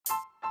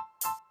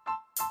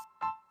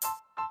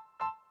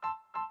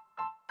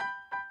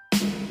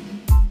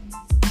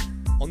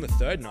on the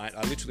third night,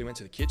 I literally went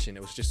to the kitchen.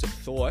 It was just a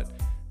thought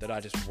that I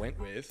just went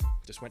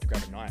to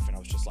grab a knife, and I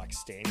was just like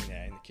standing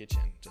there in the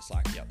kitchen, just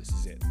like, yep, this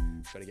is it.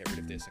 Got to get rid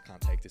of this. I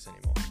can't take this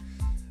anymore.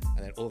 And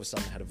then all of a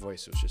sudden I had a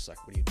voice. It was just like,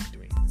 what are you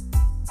doing?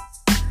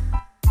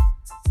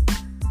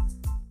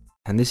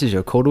 And this is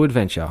your call to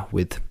adventure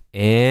with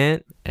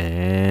Ant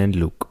and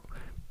Luke.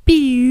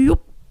 Pew!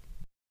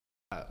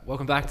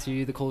 Welcome back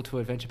to the Call to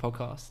Adventure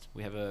podcast.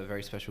 We have a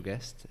very special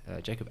guest,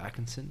 Jacob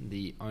Atkinson,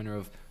 the owner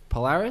of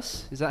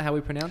Polaris. Is that how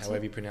we pronounce it?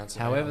 However you pronounce it.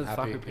 However the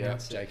fuck we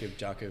pronounce it.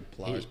 Jacob,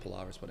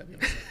 Polaris, whatever you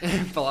want to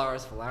say.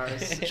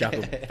 Polaris.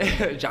 Jacob.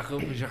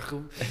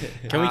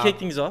 Can we kick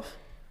things off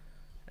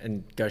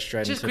and go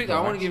straight just into quick, I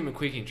want to Polaris? give him a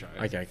quick intro.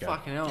 Okay, go.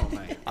 Fucking hell,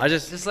 mate.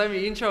 Just let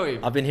me intro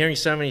him. I've been hearing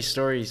so many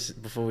stories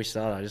before we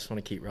start. I just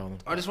want to keep rolling.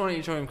 I just want to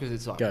intro him because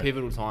it's like Go. a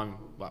pivotal time.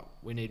 Well,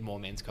 we need more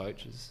men's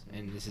coaches,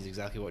 and this is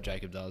exactly what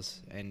Jacob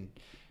does. And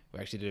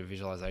we actually did a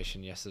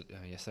visualization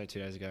yesterday, 2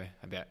 days ago,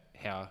 about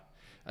how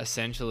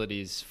essential it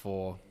is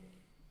for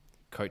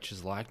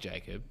coaches like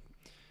Jacob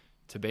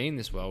to be in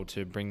this world,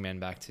 to bring men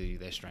back to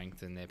their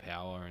strength and their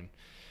power, and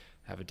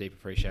have a deep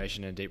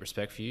appreciation and deep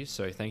respect for you.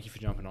 So thank you for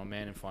jumping on,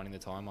 man, and finding the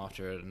time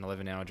after an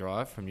 11-hour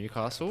drive from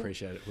Newcastle.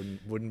 Appreciate it.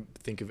 Wouldn't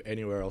think of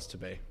anywhere else to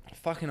be.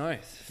 Fucking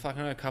oath.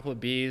 A couple of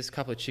beers, a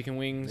couple of chicken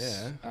wings.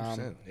 Yeah,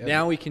 100%. Yeah.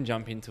 Now we can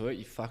jump into it,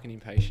 you fucking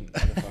impatient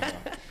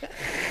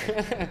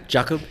motherfucker.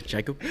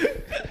 Jacob,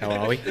 how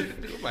are we?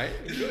 Good, mate.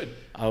 Good.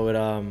 I would,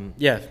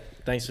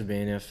 thanks for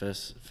being here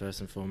first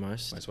and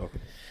foremost. Most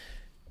welcome.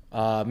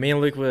 Me and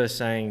Luke were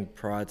saying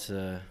prior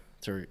to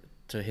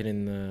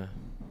hitting the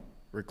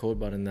record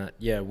button that,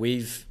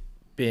 we've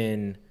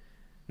been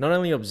not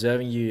only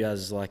observing you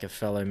as like a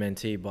fellow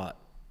mentee, but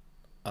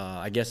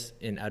I guess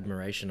in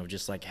admiration of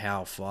just like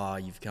how far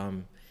you've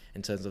come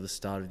in terms of the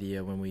start of the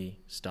year when we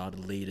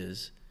started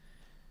Leaders.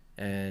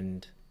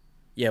 And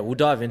we'll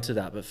dive into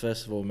that, but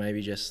first of all,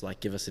 maybe just like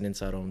give us an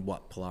insight on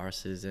what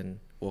Polaris is and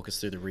walk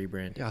us through the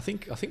rebrand. Yeah, I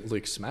think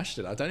Luke smashed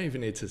it. I don't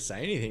even need to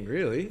say anything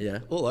really. Yeah.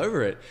 All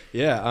over it.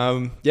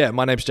 Yeah.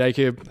 My name's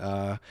Jacob.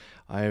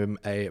 I am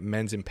a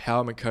men's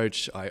empowerment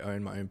coach. I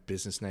own my own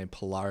business named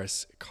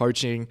Polaris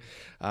Coaching.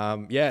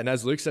 And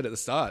as Luke said at the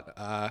start,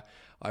 I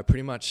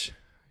pretty much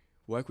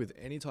work with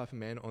any type of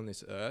man on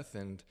this earth.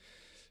 And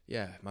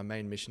my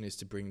main mission is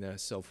to bring their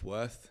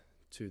self-worth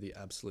to the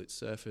absolute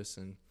surface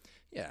and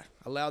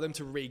allow them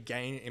to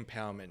regain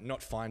empowerment,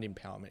 not find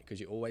empowerment,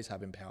 because you always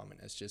have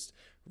empowerment. It's just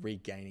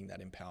regaining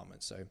that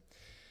empowerment. So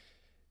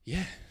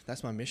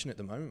that's my mission at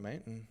the moment,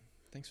 mate. And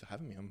thanks for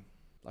having me.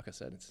 Like I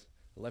said, it's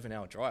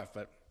 11-hour drive,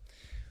 but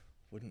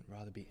wouldn't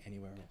rather be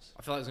anywhere else.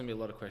 I feel like there's going to be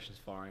a lot of questions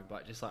firing,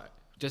 but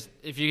just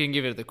if you can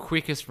give it the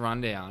quickest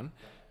rundown,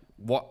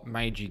 what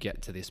made you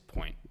get to this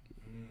point?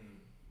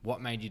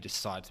 What made you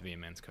decide to be a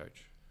men's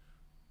coach?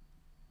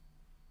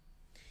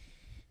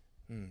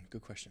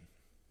 Good question.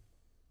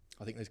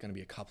 I think there's going to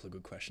be a couple of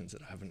good questions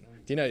that I haven't.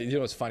 Do you know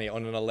what's funny?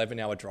 On an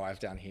 11-hour drive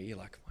down here, you're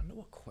like, I wonder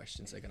what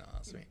questions they're going to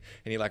ask me.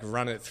 And you like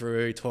run it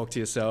through, talk to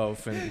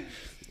yourself, and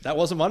that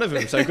wasn't one of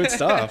them. So good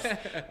stuff.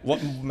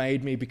 What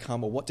made me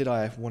become, or what did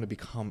I want to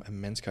become a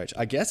men's coach?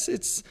 I guess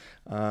it's,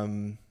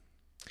 a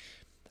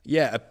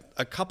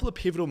couple of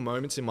pivotal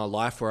moments in my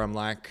life where I'm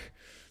like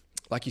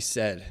you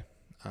said,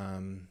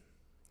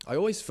 I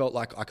always felt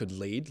like I could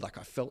lead. Like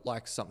I felt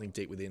like something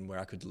deep within where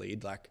I could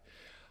lead. Like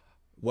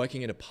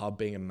working in a pub,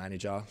 being a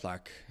manager,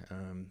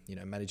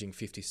 managing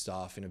 50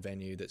 staff in a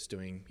venue that's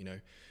doing, $1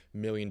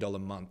 million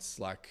months.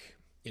 I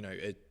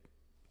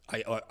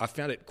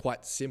found it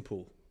quite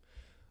simple.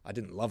 I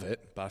didn't love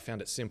it, but I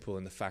found it simple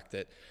in the fact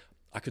that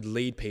I could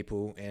lead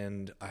people,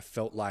 and I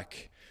felt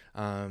like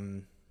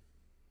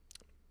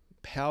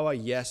power,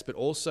 yes, but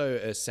also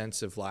a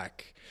sense of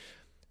like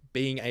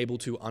being able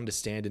to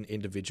understand an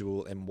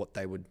individual and what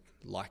they would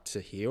like to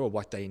hear or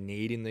what they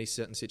need in these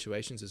certain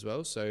situations as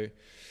well. So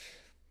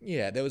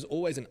there was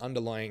always an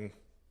underlying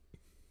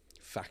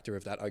factor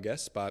of that, I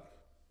guess. But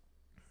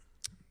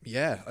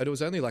it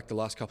was only like the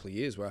last couple of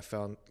years where I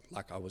found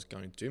like I was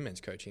going to do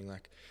men's coaching.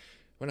 Like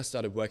when I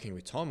started working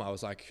with Tom, I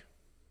was like,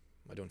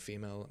 am I doing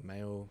female,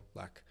 male?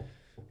 Like,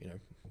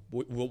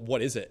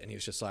 what is it? And he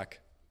was just like,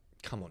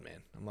 come on,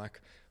 man. I'm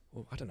like,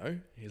 well, I don't know.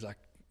 He's like,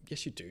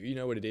 yes, you do. You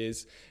know what it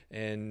is.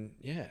 And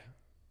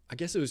I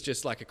guess it was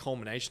just like a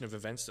culmination of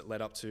events that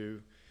led up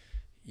to,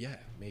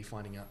 me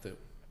finding out that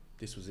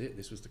this was it.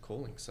 This was the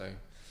calling. So,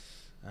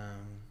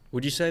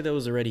 Would you say there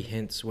was already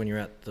hints when you're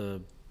at the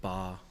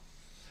bar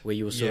where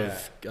you were sort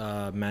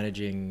of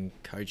managing,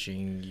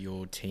 coaching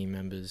your team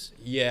members?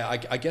 Yeah,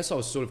 I guess I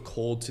was sort of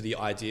called to the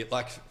idea.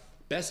 Like,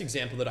 best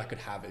example that I could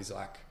have is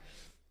like,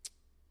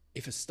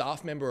 if a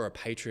staff member or a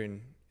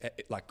patron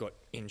like got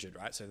injured,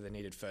 right? So they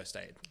needed first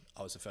aid.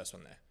 I was the first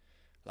one there.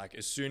 Like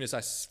as soon as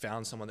I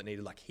found someone that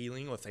needed like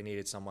healing, or if they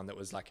needed someone that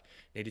was like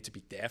needed to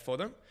be there for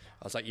them,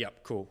 I was like,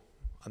 yep, cool.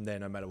 I'm there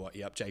no matter what.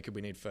 Yep, Jacob,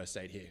 we need first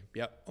aid here.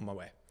 Yep, on my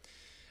way.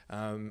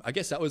 I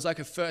guess that was like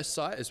a first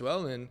sight as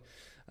well. And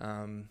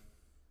that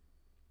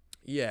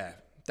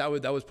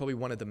was probably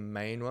one of the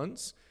main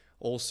ones.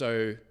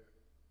 Also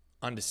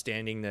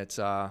understanding that,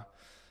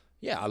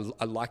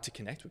 I like to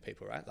connect with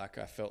people, right? Like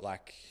I felt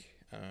like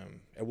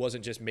it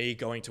wasn't just me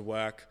going to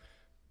work,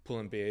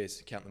 pulling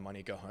beers, counting the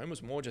money, go home. It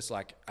was more just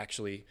like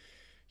actually,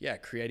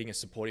 creating a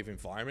supportive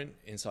environment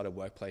inside a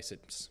workplace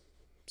that's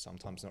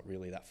sometimes not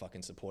really that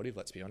fucking supportive,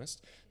 let's be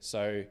honest.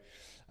 So,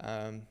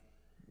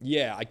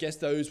 I guess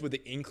those were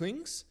the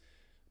inklings,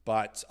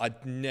 but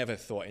I'd never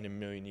thought in a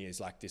million years,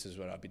 like, this is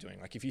what I'd be doing.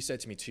 Like, if you said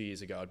to me 2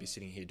 years ago, I'd be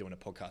sitting here doing a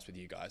podcast with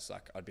you guys,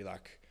 like, I'd be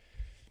like,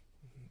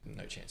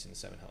 no chance in the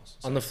seven hells.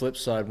 So. On the flip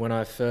side, when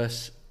I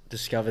first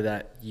discovered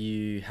that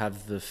you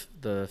have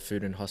the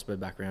food and hospo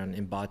background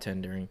in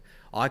bartending,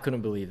 I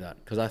couldn't believe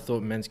that, because I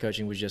thought men's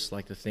coaching was just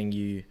like the thing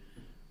you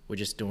were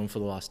just doing for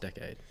the last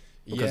decade.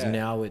 Because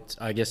now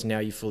I guess now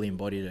you fully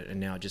embodied it, and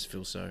now it just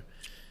feels so.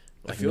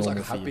 Like, it feels like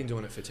I have been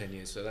doing it for 10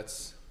 years, so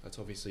that's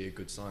obviously a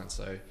good sign.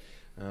 So,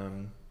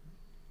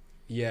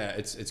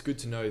 it's good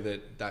to know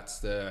that that's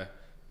the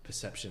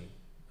perception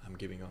I'm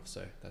giving off.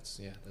 So that's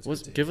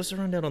Give us a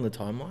rundown on the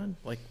timeline.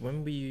 Like,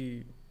 when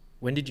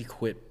did you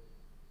quit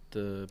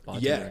the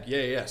bartending?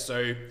 Yeah.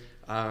 So, do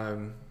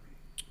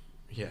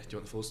you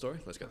want the full story?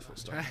 Let's go the full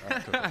story. All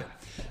right, cool.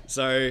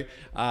 So,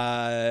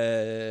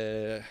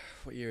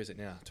 what year is it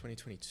now?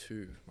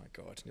 2022. My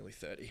God, nearly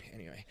 30.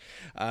 Anyway,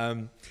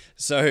 about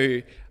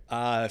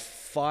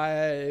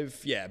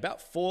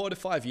 4 to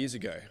 5 years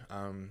ago,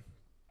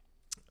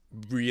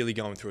 really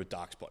going through a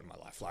dark spot in my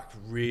life, like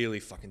really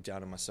fucking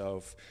down on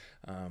myself.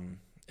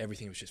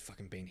 Everything was just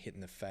fucking being hit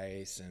in the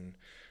face, and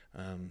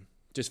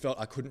just felt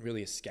I couldn't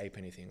really escape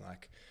anything.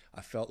 Like,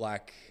 I felt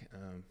like,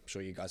 I'm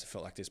sure you guys have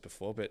felt like this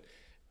before, but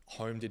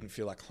home didn't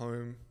feel like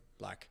home.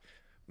 Like,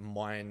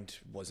 mind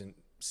wasn't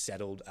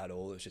settled at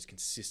all. It was just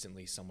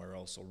consistently somewhere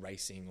else, or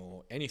racing,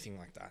 or anything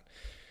like that.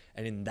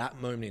 And in that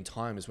moment in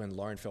time is when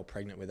Lauren fell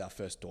pregnant with our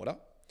first daughter.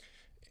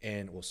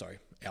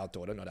 Our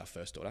daughter, not our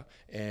first daughter.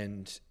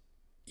 And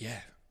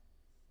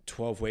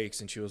 12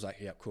 weeks, and she was like,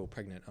 yeah, cool,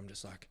 pregnant. I'm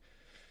just like,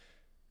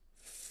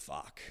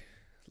 fuck.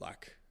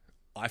 Like,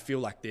 I feel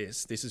like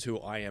this is who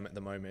I am at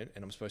the moment,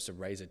 and I'm supposed to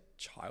raise a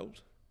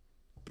child?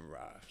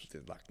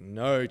 Bruh, like,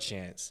 no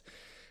chance.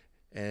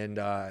 And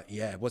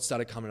what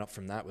started coming up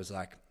from that was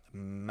like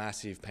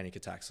massive panic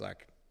attacks,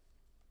 like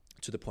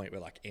to the point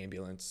where like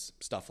ambulance,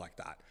 stuff like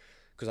that.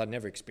 Because I'd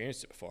never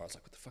experienced it before. I was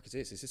like, what the fuck is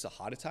this? Is this a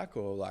heart attack?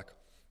 Or like,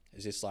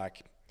 is this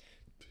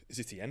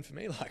the end for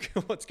me? Like,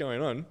 what's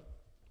going on?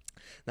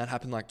 That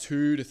happened like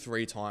 2 to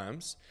 3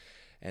 times.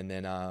 And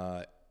then,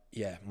 my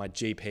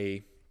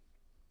GP,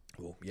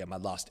 my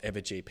last ever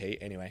GP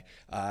anyway,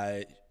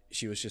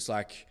 she was just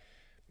like,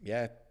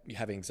 you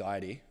have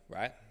anxiety,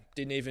 right?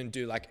 Didn't even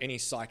do like any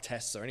psych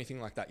tests or anything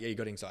like that. Yeah, you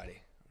got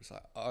anxiety. I was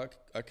like, oh,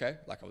 okay.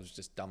 Like, I was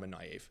just dumb and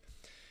naive.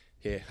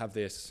 Here, have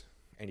this,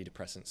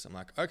 antidepressants. I'm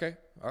like, okay,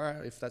 all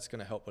right, if that's going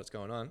to help what's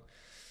going on.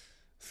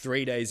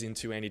 3 days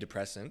into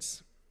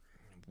antidepressants,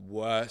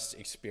 worst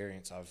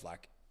experience I've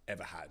like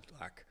ever had.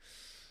 Like,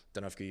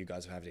 don't know if you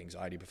guys have had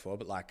anxiety before,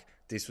 but like,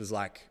 this was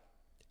like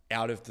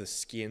out of the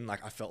skin.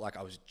 Like, I felt like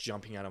I was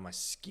jumping out of my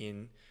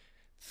skin,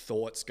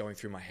 thoughts going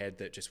through my head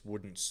that just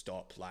wouldn't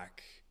stop.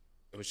 Like,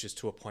 it was just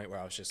to a point where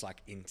I was just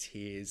like in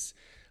tears,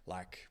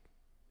 like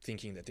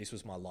thinking that this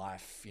was my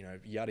life,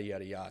 yada,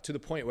 yada, yada. To the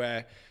point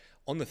where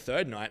on the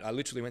third night, I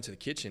literally went to the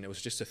kitchen. It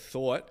was just a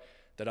thought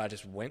that I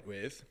just went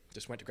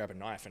to grab a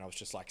knife, and I was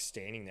just like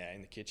standing there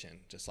in the kitchen,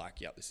 just like,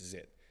 yep, this is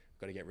it.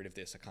 I've got to get rid of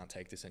this. I can't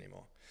take this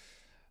anymore.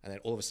 And then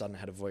all of a sudden I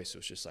had a voice. It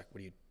was just like,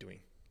 what are you doing?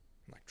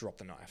 I'm like, drop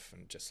the knife,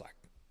 and just like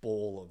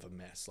ball of a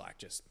mess. Like,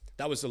 just,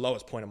 that was the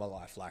lowest point of my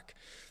life. Like,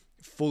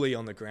 fully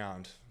on the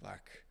ground,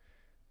 like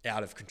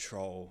out of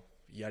control,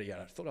 yada,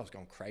 yada. I thought I was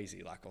going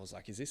crazy. Like, I was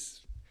like, is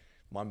this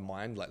my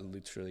mind? Like,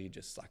 literally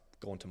just like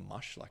gone to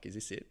mush. Like, is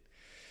this it?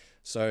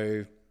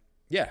 So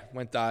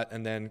went that,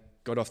 and then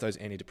got off those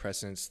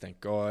antidepressants,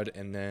 thank God.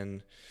 And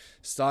then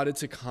started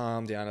to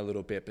calm down a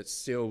little bit, but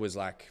still was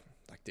like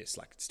this,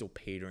 like still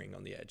petering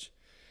on the edge.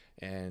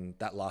 And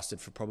that lasted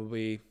for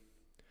probably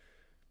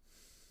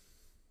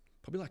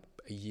like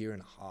a year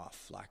and a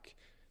half. Like,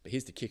 but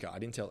here's the kicker. I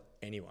didn't tell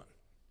anyone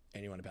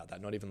about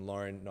that. Not even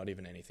Lauren, not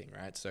even anything.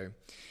 Right. So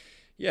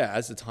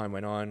as the time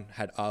went on,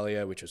 had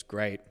Alia, which was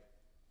great,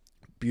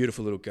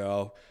 beautiful little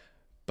girl,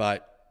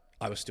 but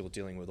I was still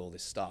dealing with all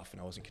this stuff,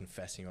 and I wasn't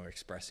confessing or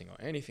expressing or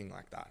anything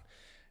like that.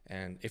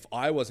 And if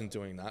I wasn't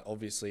doing that,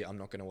 obviously I'm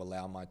not going to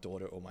allow my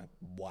daughter or my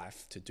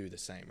wife to do the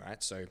same.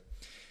 Right. So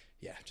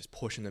just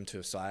pushing them to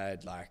the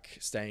side, like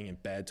staying in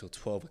bed till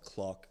 12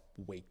 o'clock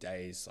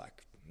weekdays,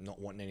 like not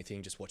wanting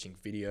anything, just watching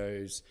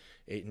videos,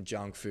 eating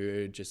junk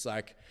food, just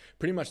like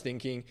pretty much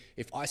thinking,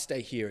 if I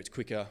stay here, it's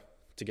quicker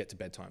to get to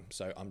bedtime.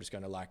 So I'm just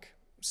going to like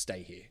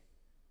stay here.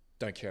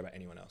 Don't care about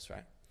anyone else,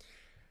 right?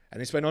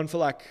 And this went on for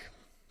like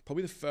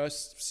probably the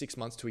first 6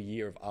 months to a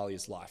year of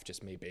Alia's life,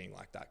 just me being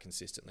like that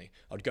consistently.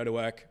 I'd go to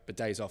work, but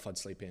days off I'd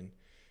sleep in,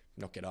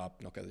 not get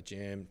up, not go to the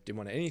gym, didn't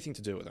want anything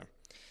to do with her.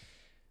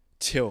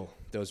 Till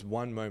there was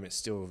one moment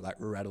still like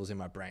rattles in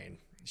my brain.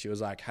 She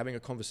was like having a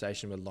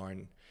conversation with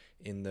Lauren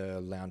in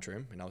the lounge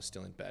room, and I was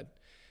still in bed.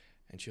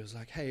 And she was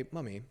like, hey,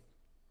 mummy,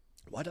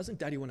 why doesn't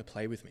daddy want to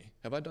play with me?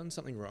 Have I done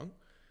something wrong?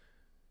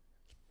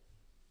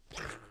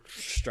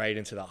 straight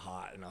into the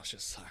heart. And I was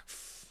just like,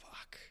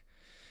 fuck,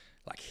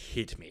 like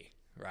hit me,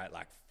 right?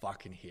 Like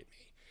fucking hit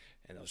me.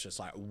 And I was just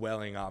like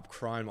welling up,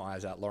 crying my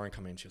eyes out. Lauren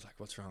come in, she was like,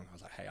 what's wrong? I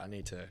was like, hey, I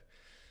need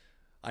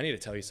to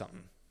tell you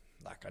something.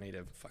 Like, I need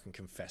to fucking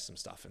confess some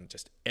stuff. And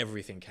just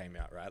everything came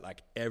out, right?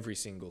 Like every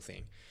single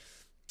thing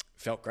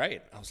felt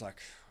great. I was like,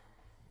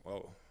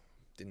 whoa,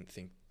 didn't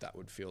think that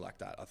would feel like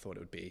that. I thought it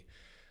would be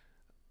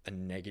a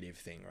negative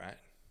thing, right?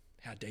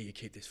 How dare you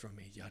keep this from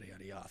me? Yada,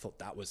 yada, yada. I thought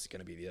that was going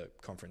to be the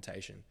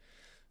confrontation.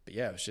 But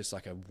yeah, it was just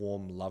like a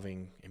warm,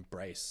 loving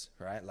embrace,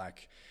 right?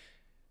 Like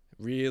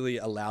really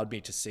allowed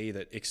me to see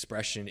that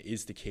expression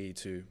is the key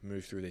to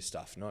move through this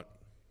stuff. Not,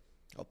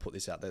 I'll put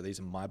this out there, these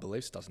are my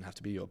beliefs, doesn't have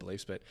to be your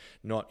beliefs, but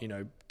not,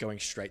 going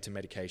straight to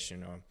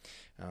medication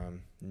or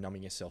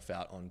numbing yourself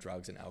out on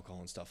drugs and alcohol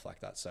and stuff like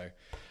that. So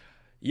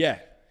yeah,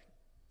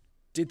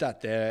 did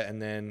that there.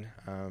 And then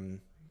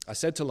I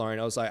said to Lauren,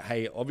 I was like,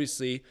 hey,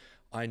 obviously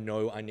I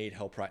know I need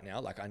help right now.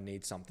 Like I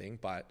need something,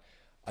 but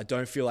I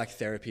don't feel like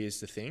therapy is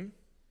the thing.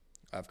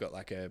 I've got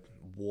like a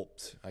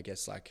warped, I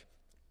guess, like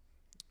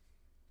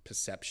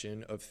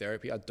perception of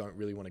therapy. I don't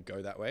really want to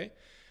go that way,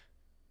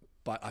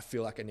 but I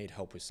feel like I need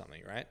help with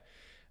something, right?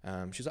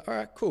 She's like, all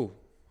right, cool.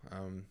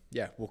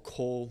 Yeah, we'll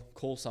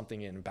call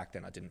something in. Back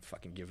then I didn't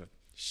fucking give a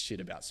shit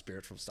about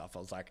spiritual stuff. I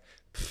was like,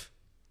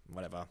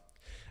 whatever,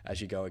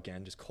 as you go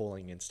again, just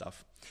calling in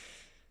stuff.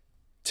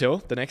 Till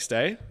the next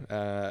day,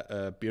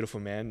 a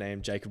beautiful man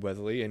named Jacob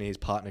Weatherly and his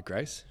partner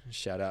Grace,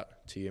 shout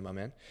out to you, my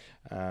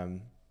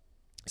man,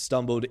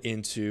 stumbled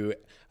into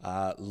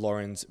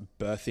Lauren's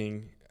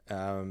birthing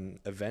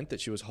event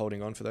that she was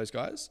holding on for those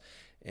guys,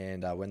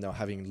 and when they were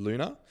having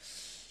Luna.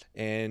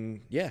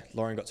 And yeah,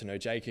 Lauren got to know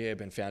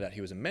Jacob and found out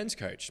he was a men's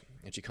coach.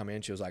 And she come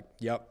in, she was like,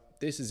 yep,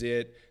 this is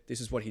it. This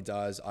is what he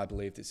does. I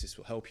believe this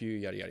will help you,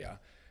 yada, yada, yada.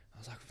 I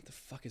was like, what the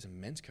fuck is a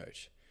men's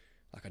coach?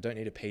 Like, I don't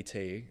need a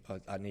PT.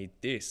 I need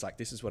this. Like,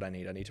 this is what I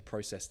need. I need to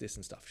process this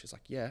and stuff. She's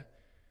like, yeah,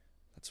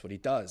 that's what he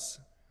does.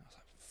 I was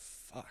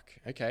like, fuck,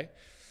 okay.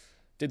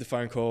 Did the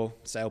phone call,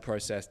 sale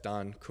process,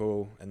 done,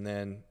 cool. And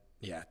then,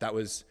 yeah, that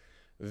was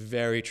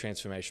very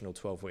transformational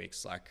 12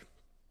 weeks. Like,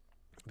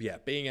 yeah,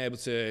 being able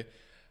to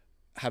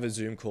have a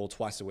Zoom call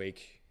twice a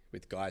week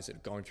with guys that are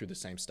going through the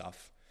same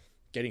stuff,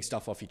 getting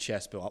stuff off your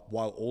chest, but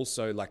while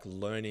also like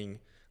learning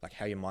like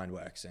how your mind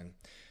works and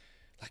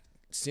like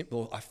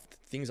simple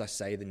things I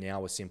say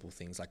now are simple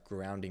things like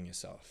grounding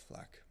yourself,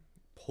 like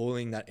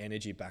pulling that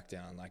energy back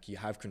down. Like you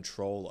have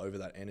control over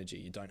that energy.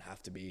 You don't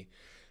have to be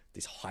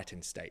this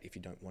heightened state if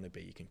you don't want to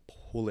be. You can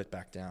pull it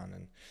back down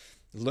and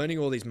learning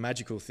all these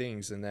magical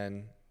things. And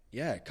then,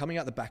 yeah, coming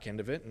out the back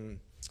end of it and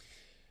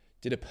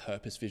did a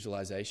purpose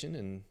visualization.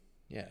 And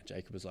yeah,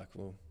 Jacob was like,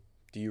 well,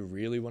 do you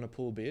really want to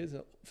pull beers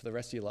for the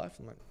rest of your life?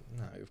 I'm like,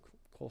 no, of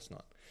course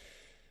not.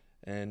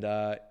 And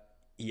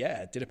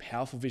yeah, did a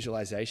powerful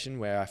visualization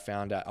where I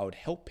found out I would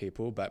help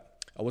people,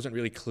 but I wasn't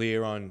really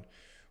clear on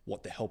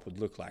what the help would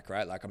look like,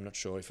 right? Like, I'm not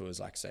sure if it was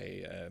like,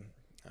 say,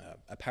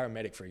 a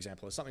paramedic, for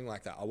example, or something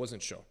like that. I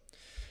wasn't sure.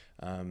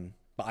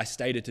 But I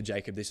stated to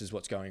Jacob, this is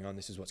what's going on.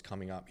 This is what's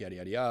coming up, yada,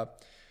 yada, yada.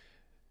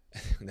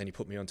 And then he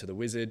put me onto the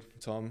wizard,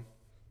 Tom.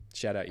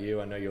 Shout out you.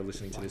 I know you're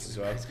listening to this as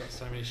well. He's got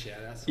so many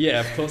shout outs.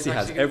 Yeah, of course he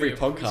has. Every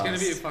podcast. It's going to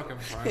be a fucking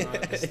promo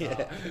at the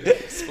start.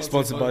 Yeah.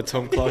 Sponsored by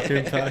Tom Clark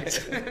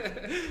Impact.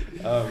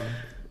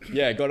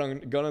 Yeah, got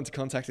into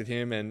contact with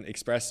him and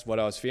expressed what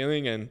I was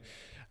feeling. And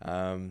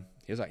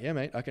he was like, yeah,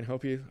 mate, I can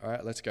help you. All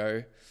right, let's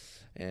go.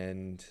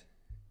 And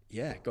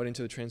yeah, got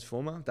into the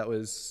Transformer. That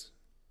was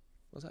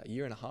that, a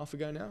year and a half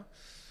ago now?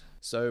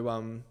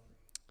 So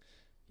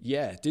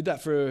yeah, did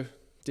that for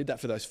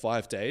those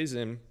 5 days.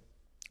 And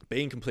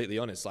being completely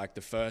honest, like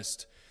the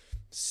first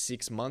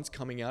 6 months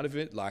coming out of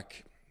it,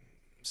 like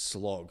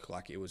slog,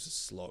 like it was a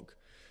slog.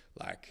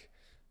 Like,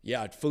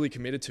 yeah, I'd fully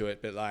committed to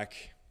it, but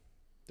like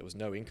there was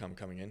no income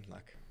coming in.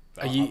 Like,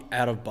 are you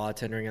out of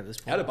bartending at this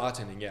point? Out of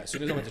bartending, yeah. As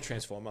soon as I went to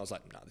Transform, I was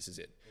like, no, this is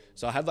it.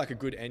 So I had like a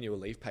good annual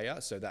leave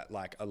payout, so that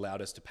like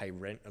allowed us to pay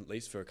rent at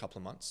least for a couple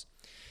of months.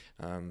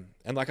 And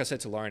like I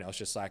said to Lauren, I was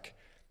just like,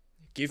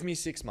 give me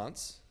 6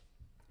 months,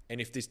 and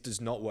if this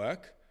does not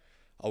work,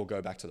 I will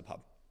go back to the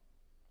pub.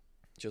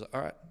 She was like,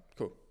 all right,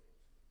 cool.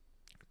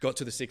 Got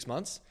to the 6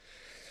 months,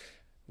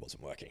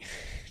 wasn't working.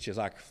 She was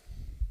like,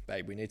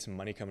 babe, we need some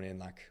money coming in.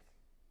 Like,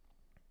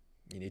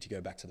 you need to go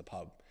back to the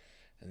pub.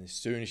 And as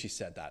soon as she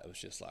said that, it was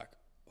just like,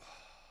 oh,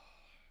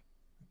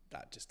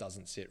 that just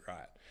doesn't sit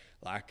right.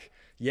 Like,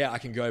 yeah, I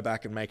can go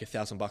back and make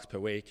 $1,000 per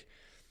week,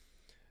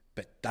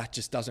 but that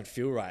just doesn't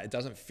feel right. It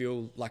doesn't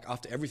feel like,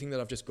 after everything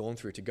that I've just gone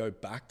through, to go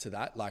back to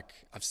that. Like,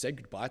 I've said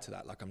goodbye to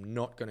that. Like, I'm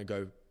not going to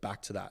go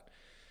back to that.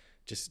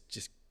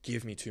 Just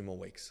give me 2 more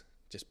weeks.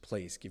 Just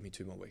please give me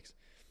 2 more weeks.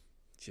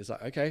 She was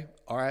like, okay,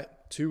 all right,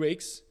 2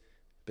 weeks,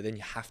 but then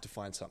you have to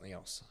find something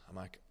else. I'm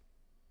like,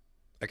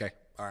 okay,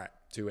 all right,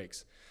 2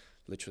 weeks.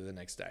 Literally the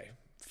next day.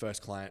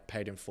 First client,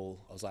 paid in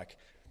full. I was like,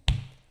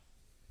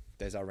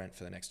 there's our rent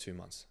for the next 2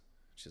 months.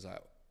 She's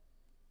like,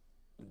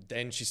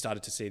 then she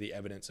started to see the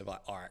evidence of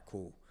like, all right,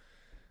 cool.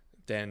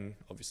 Then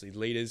obviously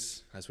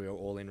leaders, as we are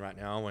all in right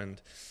now.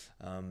 And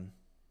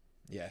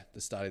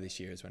the start of this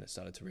year is when it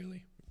started to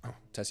really,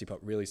 Tessie Pop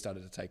really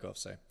started to take off.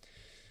 So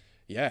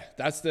yeah,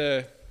 that's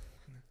the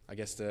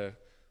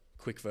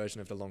quick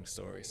version of the long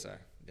story. So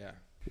yeah.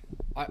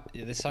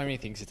 There's so many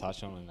things to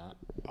touch on in that.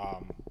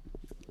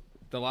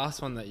 The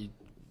last one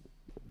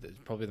that's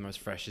probably the most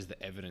fresh is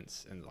the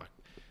evidence, and like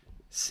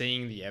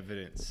seeing the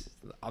evidence.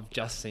 I've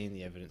just seen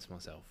the evidence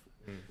myself.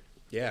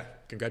 Yeah,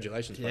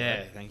 congratulations.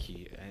 Yeah, thank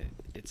you. And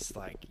it's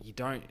like you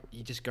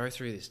just go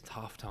through this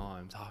tough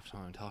time,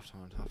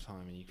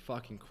 and you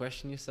fucking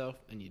question yourself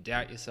and you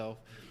doubt yourself,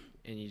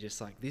 and you're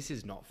just like, this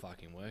is not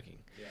fucking working.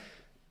 Yeah.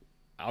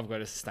 I've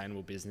got a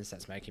sustainable business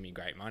that's making me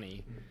great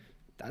money.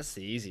 That's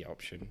the easy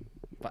option.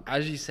 But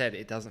as you said,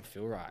 it doesn't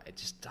feel right. It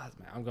just does,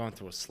 man. I'm going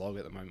through a slog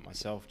at the moment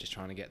myself, just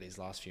trying to get these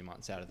last few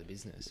months out of the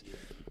business.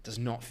 It does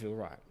not feel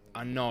right.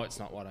 I know it's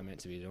not what I'm meant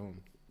to be doing.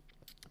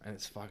 And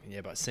it's fucking,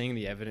 but seeing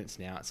the evidence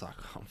now, it's like,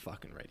 I'm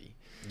fucking ready.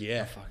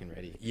 Yeah. I'm fucking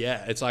ready.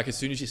 Yeah, it's like as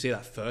soon as you see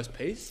that first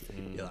piece,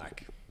 you're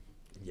like,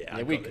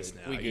 I got this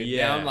now. We good.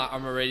 Yeah. Now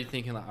I'm already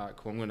thinking like, all right,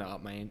 cool, I'm going to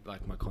up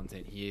my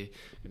content here.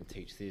 I'm going to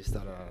teach this,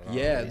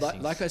 Yeah,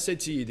 like I said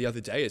to you the other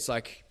day, it's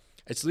like,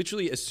 it's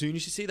literally as soon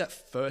as you see that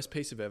first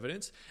piece of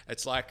evidence,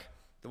 it's like,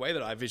 the way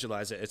that I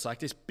visualize it, it's like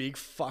this big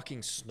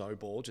fucking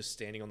snowball just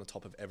standing on the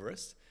top of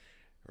Everest,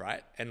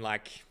 right? And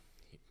like,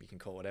 you can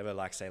call it whatever,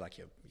 like say like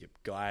your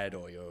guide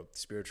or your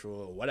spiritual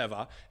or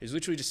whatever, is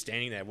literally just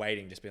standing there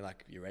waiting, just being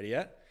like, you ready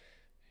yet?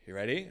 You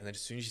ready? And then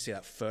as soon as you see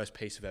that first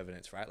piece of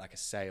evidence, right? Like a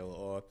sale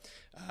or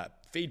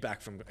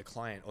feedback from a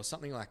client or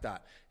something like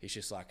that, he's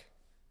just like,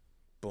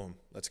 boom,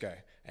 let's go.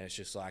 And it's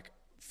just like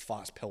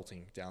fast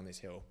pelting down this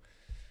hill.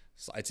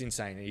 So it's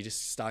insane. And you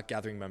just start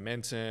gathering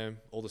momentum,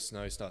 all the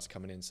snow starts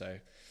coming in. So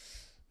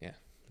yeah.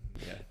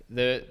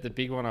 The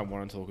big one I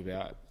want to talk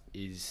about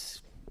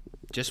is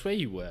just where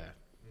you were.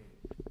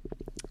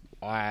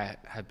 I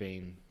have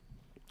been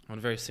on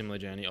a very similar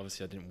journey.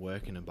 Obviously, I didn't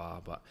work in a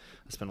bar, but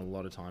I spent a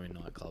lot of time in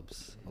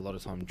nightclubs, a lot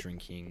of time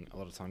drinking, a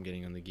lot of time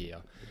getting on the gear.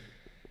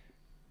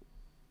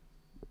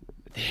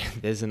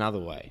 There's another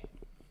way.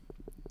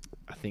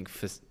 I think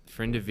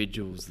for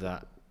individuals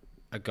that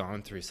are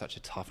going through such a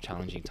tough,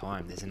 challenging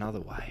time, there's another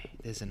way.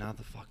 There's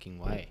another fucking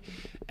way.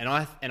 And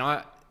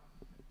I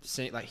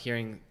see, like,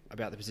 hearing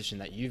about the position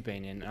that you've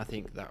been in, and I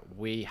think that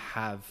we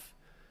have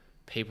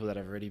people that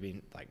have already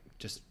been like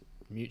just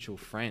mutual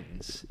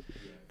friends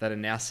that are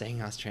now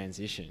seeing us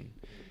transition,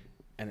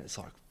 and it's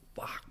like,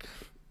 fuck,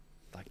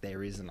 like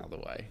there is another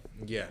way.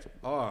 Yeah.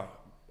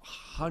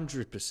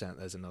 100%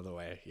 there's another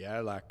way.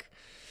 Yeah. Like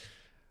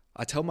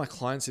I tell my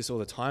clients this all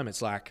the time.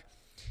 It's like,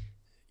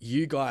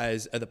 you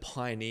guys are the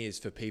pioneers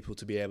for people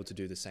to be able to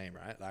do the same,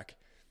 right? Like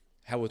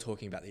how we're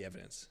talking about the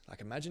evidence. Like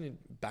imagine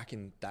back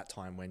in that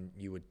time when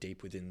you were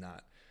deep within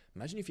that.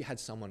 Imagine if you had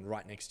someone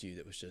right next to you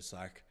that was just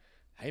like,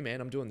 hey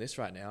man, I'm doing this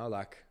right now.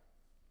 Like,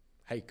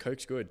 hey,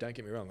 Coke's good. Don't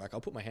get me wrong. Like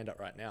I'll put my hand up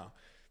right now.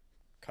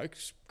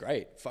 Coke's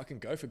great. Fucking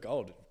go for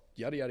gold.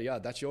 Yada, yada,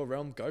 yada. That's your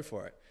realm. Go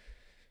for it.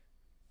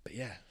 But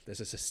yeah, there's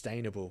a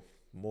sustainable,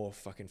 more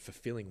fucking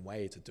fulfilling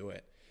way to do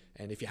it.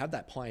 And if you have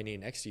that pioneer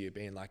next to you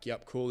being like,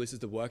 yep, cool, this is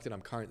the work that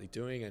I'm currently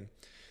doing, and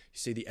you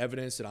see the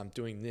evidence that I'm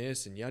doing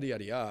this and yada,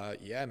 yada, yada,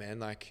 yeah, man,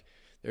 like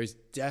there is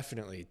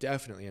definitely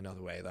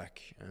another way.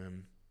 Like,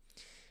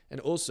 and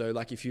also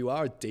like if you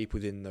are deep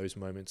within those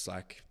moments,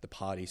 like the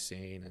party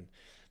scene and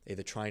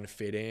either trying to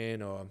fit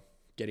in or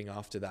getting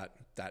after that,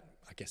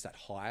 I guess that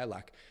high,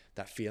 like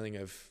that feeling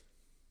of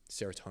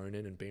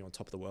serotonin and being on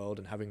top of the world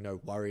and having no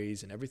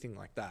worries and everything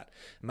like that.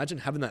 Imagine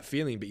having that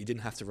feeling, but you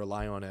didn't have to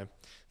rely on a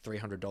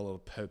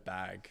 $300 per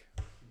bag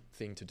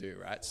thing to do,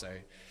 right? So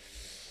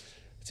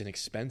it's an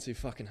expensive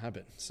fucking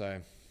habit.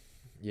 So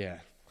yeah,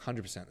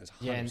 100%. There's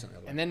 100%.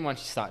 And then once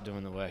you start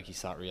doing the work, you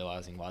start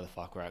realizing why the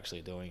fuck we're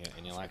actually doing it,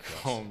 and you're like,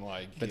 oh my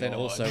god. But then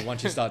also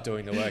once you start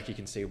doing the work, you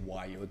can see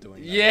why you're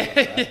doing it.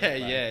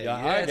 Yeah.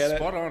 I get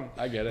spot it. on.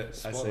 I get it.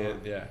 Spot I see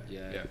on. it.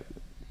 Yeah.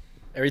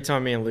 Every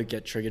time me and Luke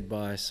get triggered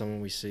by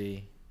someone we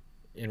see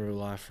in real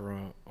life or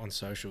on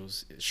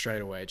socials,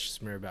 straight away it's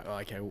just mirror back. Oh,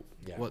 okay,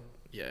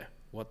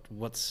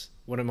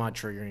 what am I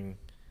triggering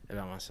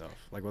about myself?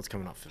 Like what's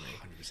coming up for me?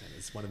 100%.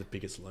 It's one of the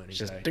biggest learnings.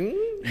 Just ding.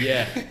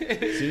 Yeah.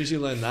 As soon as you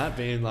learn that,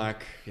 being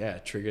like, yeah,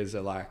 triggers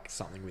are like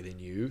something within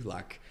you,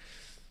 like,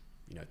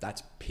 you know,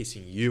 that's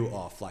pissing you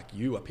off. Like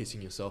you are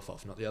pissing yourself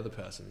off, not the other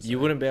person. So. You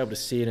wouldn't be able to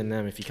see it in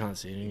them if you can't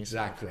see it in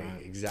yourself.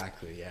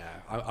 Exactly. Yeah.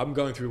 I'm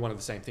going through one of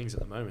the same things at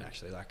the moment,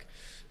 actually. Like,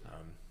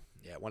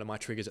 one of my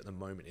triggers at the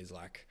moment is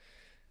like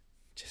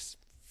just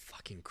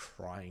fucking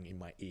crying in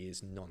my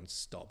ears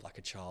non-stop, like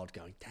a child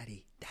going,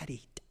 daddy,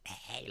 daddy,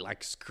 daddy,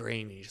 like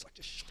screaming. Just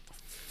shut the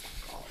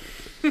fuck up.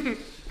 And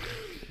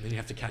then you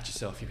have to catch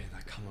yourself. You're being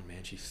like, come on,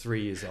 man, she's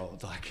 3 years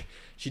old. Like,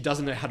 she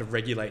doesn't know how to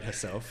regulate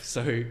herself.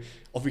 So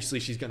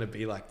obviously she's going to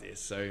be like this.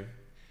 So,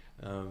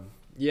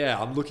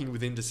 I'm looking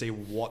within to see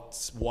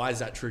why is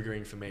that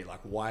triggering for me?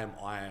 Like, why am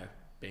I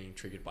being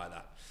triggered by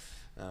that?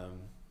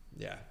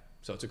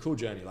 So it's a cool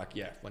journey. Like,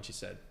 once you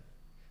said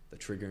the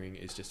triggering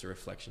is just a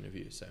reflection of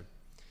you. So,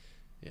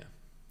 yeah.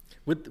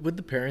 With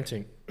the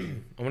parenting,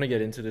 I want to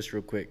get into this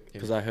real quick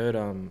because I heard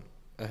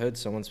a I heard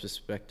someone's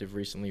perspective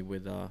recently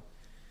with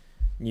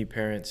new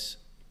parents,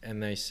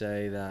 and they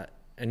say that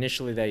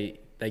initially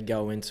they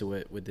go into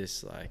it with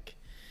this like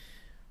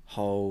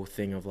whole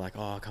thing of like,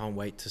 oh, I can't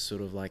wait to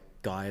sort of like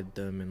guide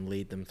them and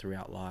lead them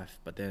throughout life,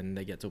 but then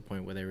they get to a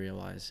point where they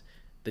realize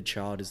the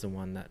child is the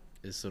one that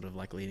is sort of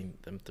like leading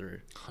them through.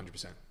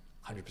 100%.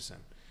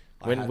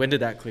 When did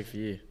that click for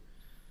you?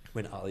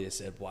 When Alia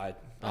said, "Why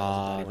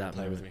that that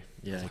play with moment. me?"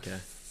 Yeah, I was like, okay.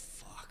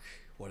 Fuck,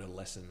 what a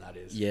lesson that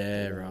is.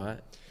 Yeah, right.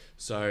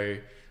 So,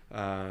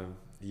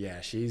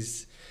 yeah,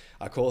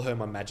 I call her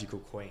my magical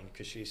queen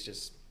because she's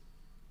just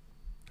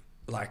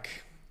like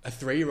a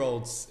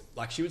 3-year-old's,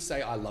 like she would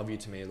say, "I love you"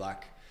 to me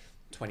like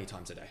 20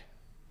 times a day,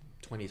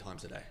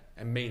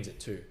 and means it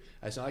too.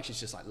 And it's not like she's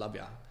just like, "Love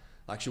ya."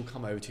 Like she'll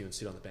come over to you and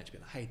sit on the bench and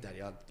be like, "Hey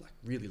daddy, I like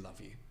really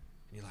love you."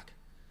 And you're like,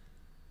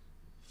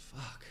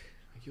 fuck,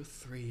 like you're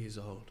 3 years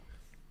old.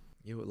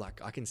 You were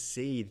like, I can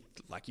see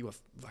like you are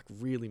like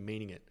really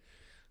meaning it.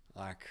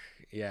 Like,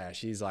 yeah,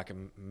 she's like a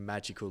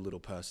magical little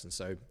person.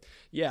 So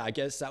yeah, I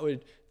guess that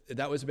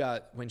was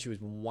about when she was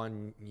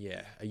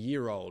a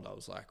year old. I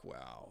was like,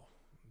 wow,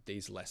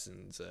 these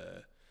lessons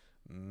are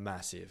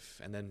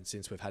massive. And then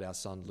since we've had our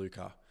son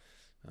Luca,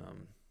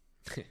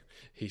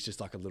 he's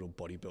just like a little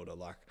bodybuilder.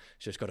 Like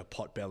she's just got a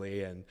pot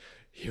belly and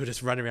he'll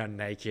just run around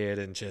naked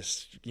and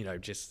just, you know,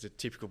 just a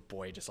typical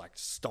boy, just like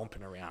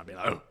stomping around, being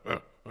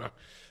like,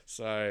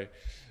 So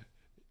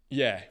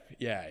yeah,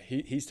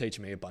 he's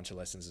teaching me a bunch of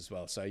lessons as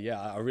well. So yeah,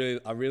 I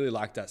really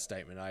like that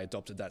statement. I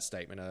adopted that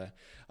statement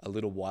a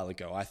little while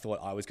ago. I thought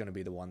I was going to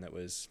be the one that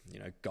was, you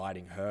know,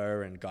 guiding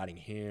her and guiding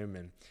him,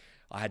 and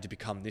I had to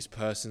become this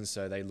person,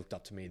 so they looked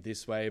up to me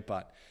this way.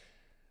 But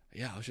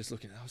yeah, I was just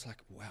looking, I was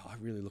like, wow, I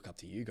really look up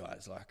to you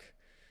guys. Like,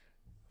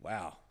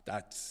 wow,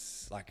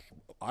 that's like,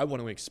 I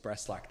want to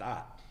express like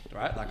that,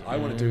 right? Like I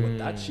want to do what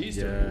that she's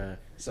doing.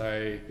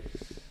 So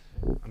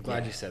I'm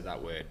glad you said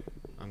that word.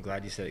 I'm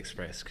glad you said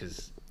express,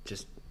 because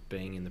just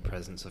being in the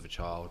presence of a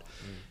child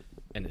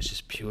and it's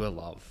just pure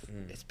love.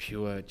 It's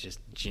pure, just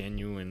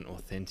genuine,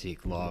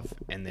 authentic love,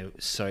 and they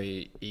so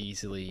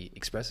easily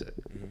express it.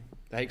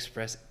 They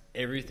express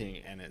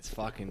everything, and it's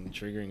fucking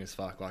triggering as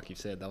fuck. Like you've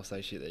said, they'll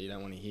say shit that you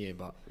don't want to hear,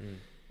 but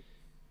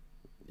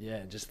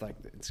yeah, just like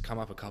it's come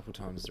up a couple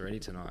times already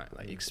tonight.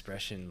 Like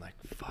expression, like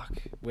fuck,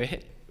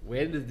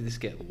 where did this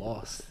get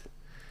lost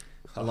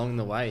along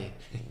the way?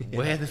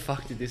 Where the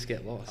fuck did this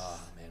get lost? Oh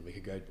man, we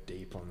could go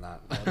deep on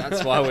that. Well,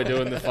 that's why we're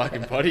doing the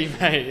fucking potty,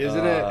 mate,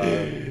 isn't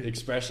it?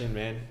 Expression,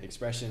 man.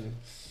 Expression.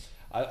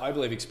 I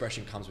believe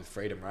expression comes with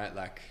freedom, right?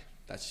 Like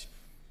that's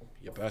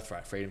your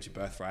birthright. Freedom's your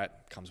birthright.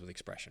 Comes with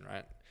expression,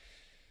 right?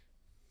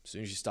 As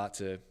soon as you start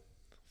to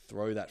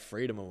throw that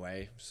freedom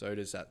away, so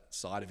does that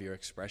side of your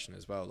expression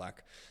as well.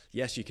 Like,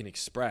 yes, you can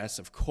express,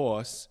 of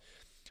course,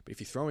 but if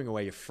you're throwing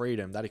away your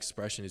freedom, that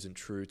expression isn't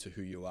true to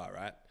who you are,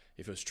 right?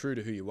 If it was true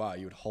to who you are,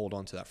 you would hold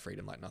on to that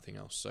freedom like nothing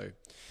else. So,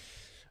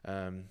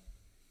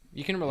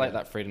 you can relate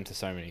that freedom to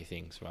so many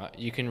things, right?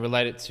 You can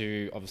relate it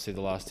to obviously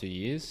the last 2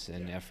 years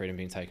and our freedom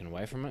being taken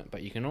away from it,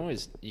 but you can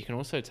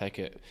also take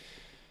it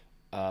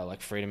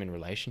like freedom in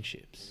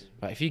relationships.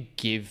 Right? If you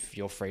give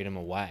your freedom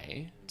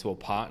away to a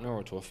partner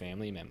or to a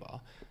family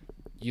member,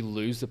 you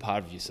lose the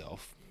part of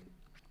yourself.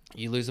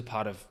 You lose a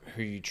part of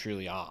who you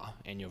truly are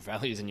and your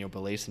values and your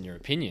beliefs and your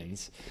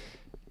opinions.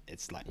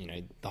 It's like, you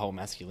know, the whole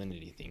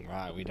masculinity thing,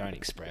 right? We don't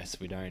express,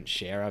 we don't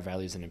share our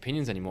values and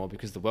opinions anymore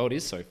because the world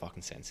is so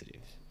fucking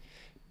sensitive.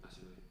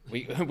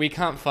 We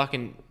can't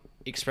fucking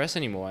express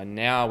anymore, and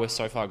now we're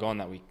so far gone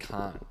that we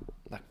can't,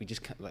 like we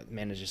just can't, like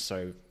men are just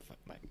so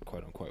like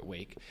quote unquote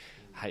weak.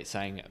 I hate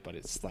saying it, but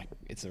it's like,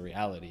 it's a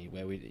reality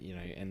where we, you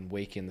know, and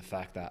weak in the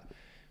fact that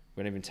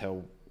we don't even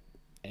tell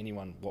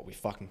anyone what we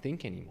fucking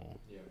think anymore.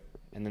 Yeah.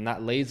 And then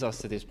that leads us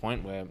to this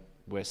point where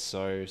we're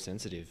so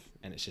sensitive,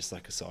 and it's just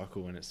like a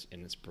cycle, and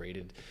it's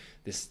breeded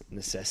this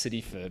necessity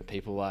for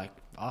people like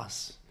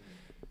us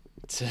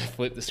to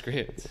flip the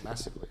script.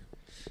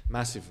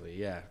 Massively,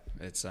 yeah.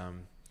 It's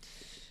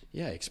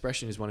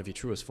expression is one of your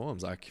truest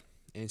forms. Like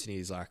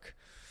Anthony's like,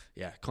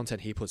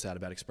 content he puts out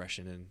about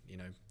expression and, you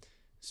know,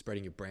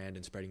 spreading your brand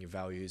and spreading your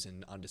values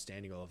and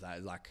understanding all of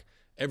that. Like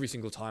every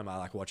single time I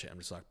like watch it, I'm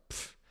just like,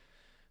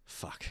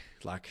 fuck.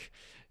 Like,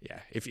 yeah.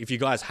 If you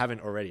guys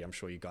haven't already, I'm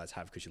sure you guys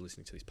have because you're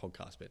listening to this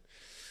podcast, but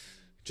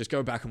just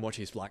go back and watch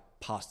his like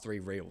past 3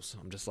 reels.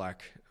 I'm just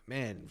like,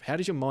 man, how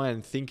does your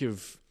mind think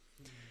of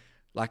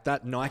like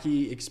that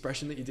Nike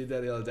expression that you did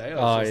there the other day?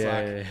 I was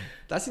just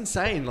that's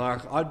insane.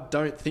 Like, I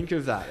don't think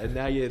of that. And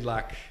now you're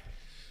like,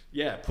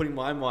 putting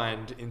my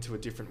mind into a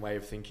different way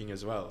of thinking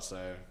as well.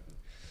 So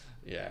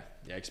yeah,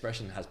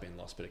 expression has been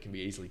lost, but it can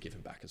be easily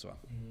given back as well.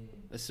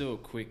 Let's do a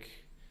quick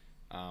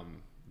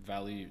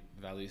value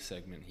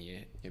segment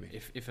here.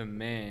 If a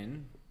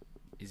man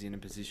is in a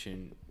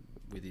position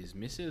with his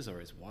missus or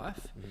his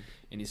wife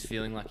and he's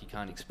feeling like he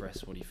can't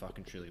express what he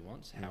fucking truly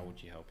wants, how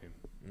would you help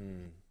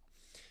him?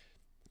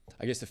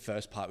 I guess the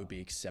first part would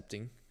be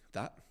accepting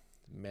that.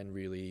 Men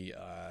really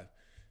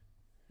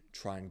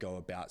try and go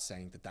about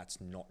saying that that's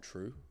not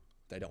true.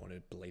 They don't want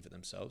to believe it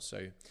themselves.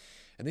 So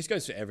and this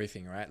goes for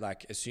everything, right?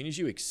 Like as soon as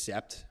you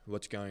accept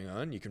what's going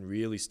on, you can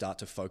really start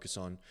to focus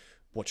on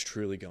what's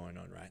truly going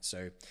on, right?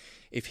 So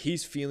if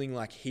he's feeling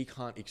like he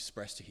can't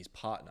express to his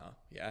partner,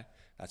 yeah,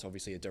 that's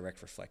obviously a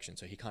direct reflection.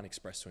 So he can't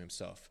express to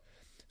himself.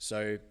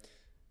 So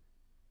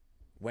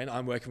when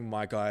I'm working with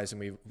my guys and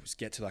we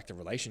get to like the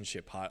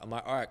relationship part, I'm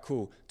like, all right,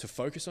 cool. To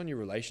focus on your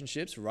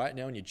relationships right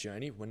now in your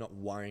journey, we're not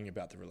worrying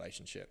about the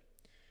relationship.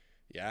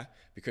 Yeah.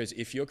 Because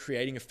if you're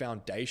creating a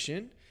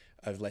foundation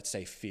of, let's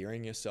say,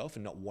 fearing yourself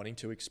and not wanting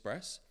to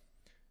express,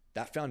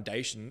 that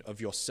foundation of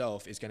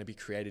yourself is going to be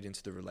created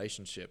into the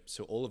relationship.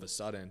 So all of a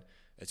sudden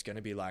it's going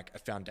to be like a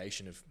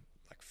foundation of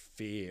like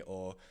fear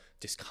or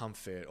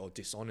discomfort or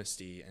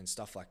dishonesty and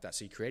stuff like that.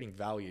 So you're creating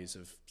values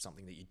of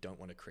something that you don't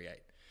want to create.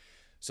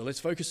 So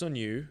let's focus on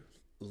you.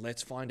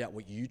 Let's find out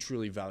what you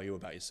truly value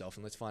about yourself,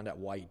 and let's find out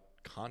why you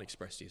can't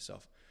express to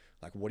yourself.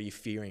 Like, what are you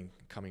fearing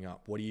coming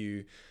up? What are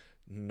you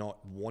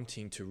not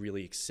wanting to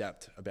really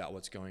accept about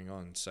what's going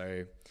on?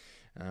 So,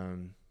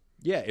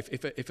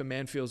 if a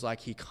man feels like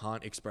he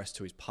can't express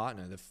to his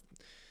partner,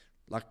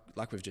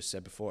 like we've just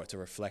said before, it's a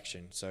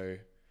reflection. So,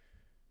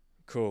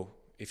 cool.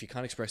 If you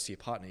can't express to your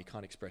partner, you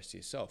can't express to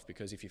yourself,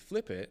 because if you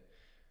flip it,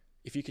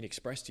 if you can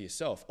express to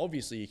yourself,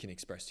 obviously you can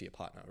express to your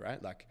partner,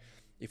 right? Like,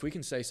 if we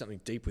can say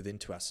something deep within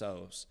to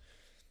ourselves,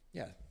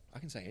 yeah, I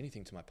can say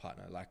anything to my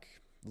partner. Like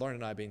Lauren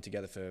and I have been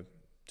together for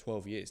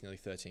 12 years, nearly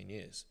 13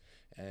 years.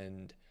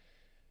 And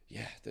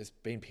yeah, there's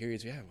been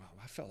periods where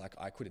I felt like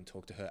I couldn't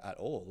talk to her at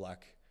all.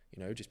 Like,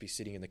 just be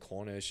sitting in the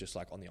corners, just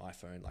like on the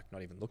iPhone, like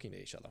not even looking at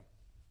each other.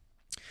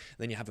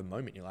 Then you have a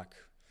moment, you're like,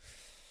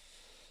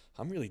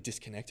 I'm really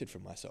disconnected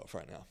from myself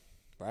right now,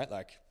 right?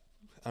 Like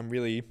I'm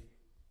really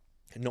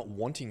not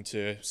wanting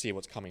to see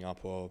what's coming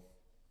up or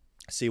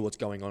see what's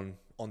going on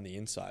the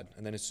inside.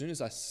 And then as soon as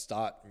I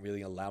start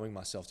really allowing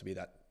myself to be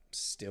that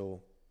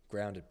still,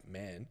 grounded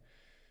man,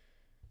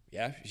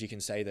 yeah, you can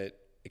say that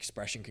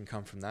expression can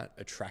come from that,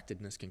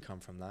 attractiveness can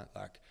come from that.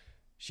 Like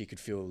she could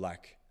feel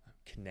like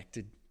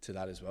connected to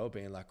that as well,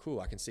 being like, cool,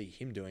 I can see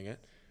him doing it.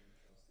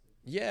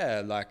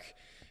 Yeah, like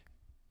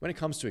when it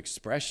comes to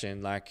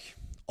expression, like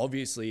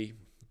obviously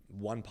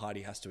one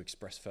party has to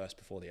express first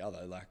before the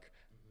other, like,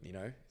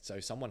 so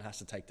someone has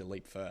to take the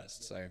leap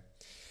first. So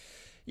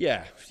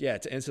yeah,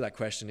 to answer that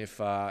question, if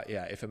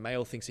a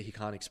male thinks that he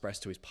can't express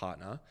to his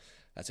partner,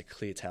 that's a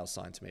clear tail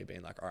sign to me,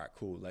 being like, all right,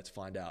 cool, let's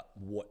find out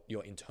what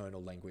your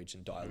internal language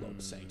and dialogue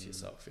is saying to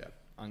yourself. Yeah.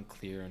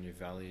 Unclear on your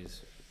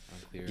values,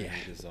 unclear on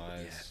your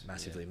desires. Yeah,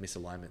 massively. Yeah.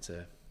 Misalignment's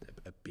a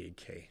big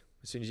key.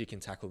 As soon as you can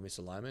tackle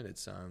misalignment,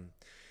 it's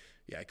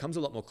it comes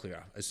a lot more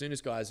clearer. As soon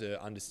as guys are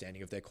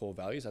understanding of their core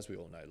values, as we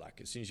all know,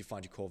 like as soon as you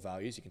find your core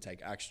values, you can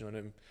take action on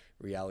them,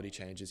 reality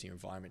changes, your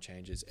environment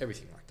changes,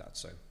 everything like that.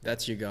 So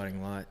that's your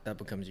guiding light. That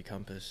becomes your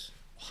compass.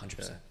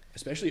 100%. Yeah.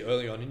 Especially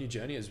early on in your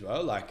journey as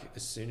well. Like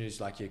as soon as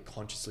like you're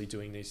consciously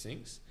doing these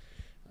things,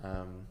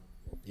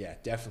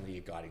 definitely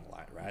your guiding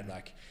light, right?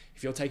 Like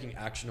if you're taking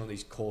action on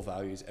these core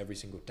values every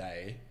single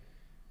day,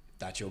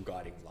 that's your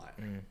guiding light.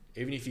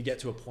 Even if you get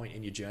to a point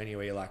in your journey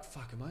where you're like,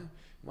 fuck, am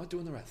I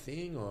doing the right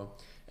thing? Or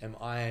am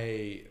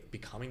I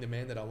becoming the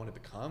man that I want to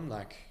become?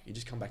 Like you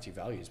just come back to your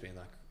values being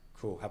like,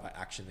 cool, have I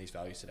actioned these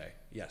values today?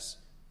 Yes.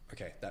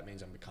 Okay. That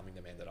means I'm becoming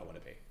the man that I want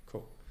to be.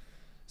 Cool.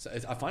 So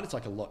I find it's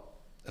like a lot,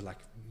 like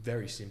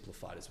very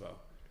simplified as well.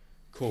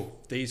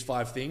 Cool. These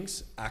 5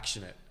 things,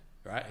 action it.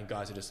 Right. And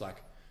guys are just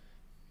like,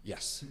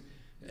 yes.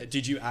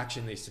 Did you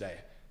action these today?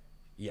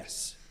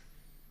 Yes.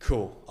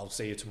 Cool. I'll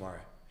see you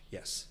tomorrow.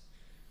 Yes.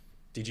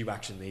 Did you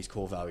action these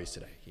core values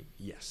today?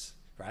 Yes.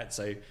 Right.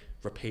 So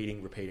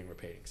repeating.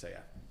 So yeah.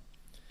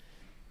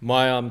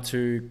 My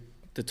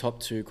the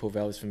top 2 core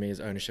values for me is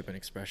ownership and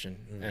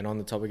expression. And on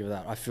the topic of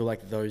that, I feel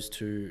like those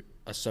 2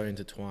 are so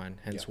intertwined.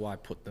 Hence why I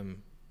put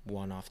them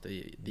one after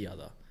the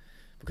other.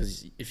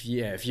 Because if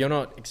you're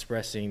not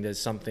expressing,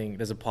 there's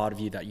a part of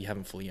you that you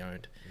haven't fully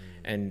owned.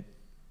 And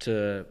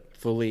to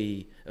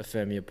fully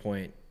affirm your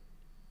point,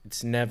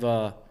 it's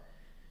never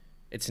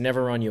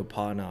on your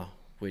partner,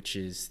 which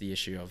is the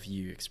issue of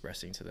you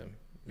expressing to them.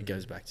 It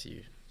goes back to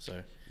you.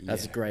 So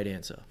that's a great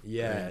answer.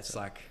 Yeah, great answer.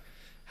 Like,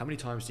 how many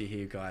times do you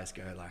hear guys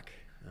go like,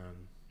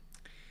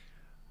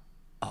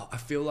 I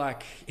feel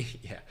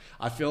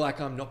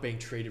like I'm not being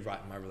treated right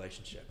in my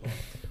relationship. Or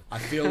I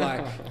feel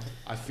like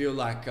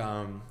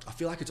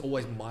it's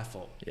always my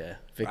fault. Yeah,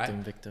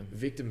 victim.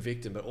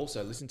 But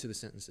also listen to the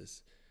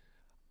sentences.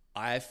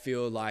 I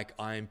feel like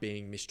I'm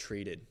being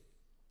mistreated.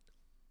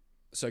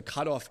 So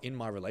cut off in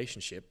my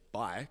relationship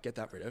by, get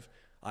that rid of,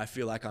 I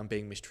feel like I'm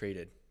being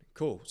mistreated.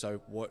 Cool.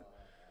 So what?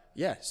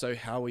 Yeah. So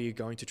how are you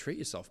going to treat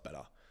yourself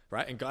better?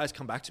 Right. And guys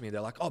come back to me.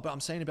 They're like, oh, but I'm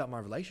saying about my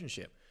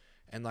relationship.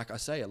 And like I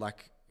say,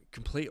 like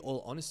complete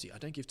all honesty, I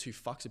don't give 2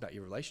 fucks about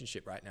your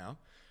relationship right now.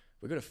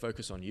 We've got to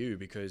focus on you,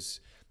 because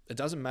it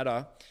doesn't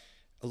matter.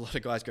 A lot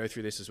of guys go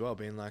through this as well,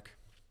 being like,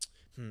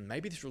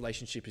 maybe this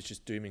relationship is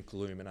just doom and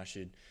gloom and I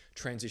should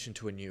transition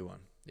to a new one.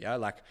 Yeah.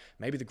 Like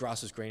maybe the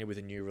grass is greener with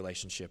a new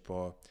relationship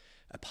or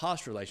a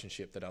past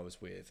relationship that I was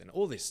with and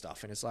all this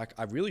stuff. And it's like,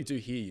 I really do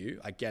hear you.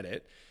 I get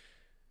it.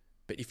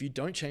 But if you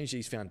don't change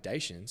these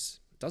foundations,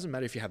 doesn't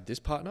matter if you have this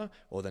partner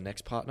or the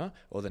next partner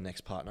or the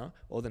next partner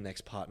or the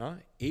next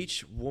partner.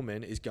 Each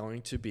woman is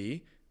going to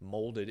be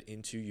molded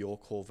into your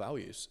core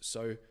values.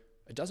 So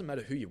it doesn't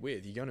matter who you're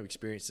with, you're going to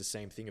experience the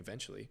same thing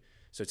eventually.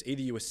 So it's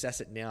either you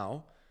assess it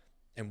now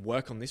and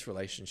work on this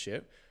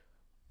relationship,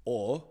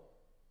 or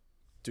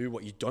do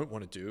what you don't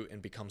want to do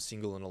and become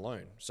single and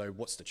alone. So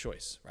what's the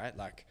choice, right?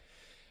 Like,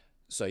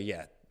 so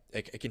yeah,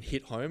 it can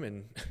hit home,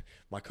 and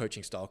my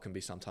coaching style can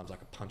be sometimes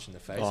like a punch in the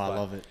face. I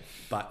love it.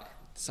 But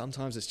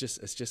sometimes it's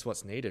just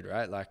what's needed,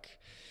 right? Like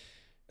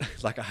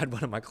I had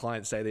one of my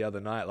clients say the other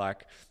night,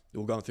 like we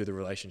were going through the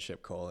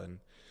relationship call and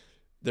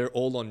they're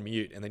all on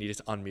mute, and then he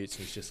just unmutes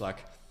and he's just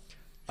like,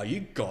 "Are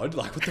you God?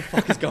 Like, what the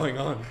fuck is going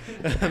on?"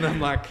 And I'm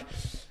like,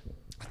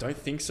 "I don't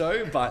think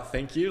so, but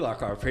thank you.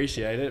 Like, I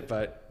appreciate it.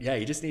 But yeah,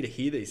 you just need to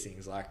hear these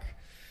things. Like,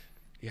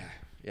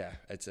 yeah,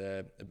 it's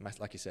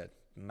like you said,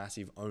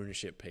 massive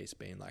ownership piece,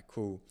 being like,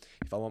 cool,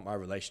 if I want my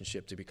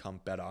relationship to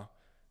become better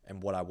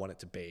and what I want it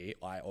to be,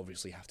 I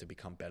obviously have to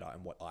become better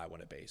and what I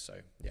want to be." So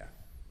yeah.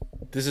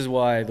 This is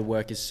why the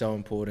work is so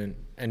important,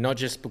 and not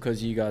just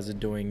because you guys are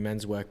doing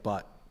men's work,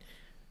 but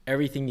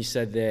everything you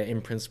said there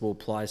in principle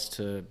applies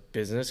to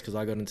business, because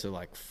I got into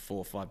like 4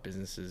 or 5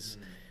 businesses,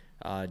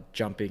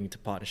 jumping to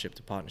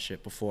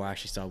partnership before I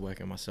actually started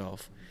working on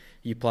myself.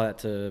 You apply that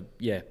to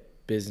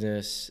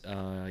business,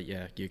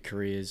 your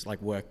careers,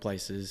 like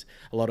workplaces.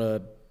 A lot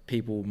of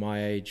people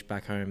my age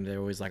back home, they're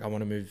always like, I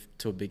want to move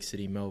to a big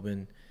city,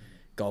 Melbourne,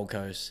 Gold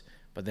Coast,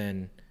 but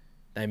then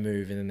they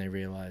move and then they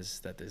realize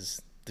that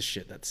there's the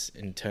shit that's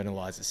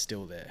internalized is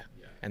still there,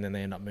 and then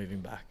they end up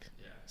moving back.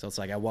 So it's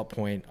like, at what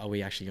point are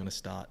we actually going to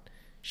start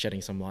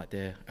shedding some light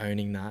there,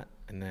 owning that,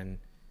 and then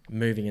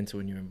moving into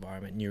a new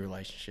environment, new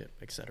relationship,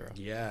 etc.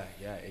 Yeah,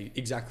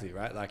 exactly,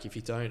 right? Like, if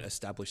you don't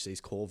establish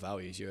these core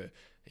values, your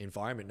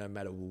environment, no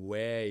matter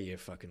where you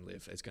fucking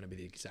live, it's going to be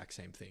the exact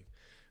same thing,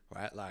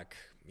 right? Like,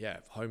 yeah,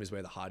 home is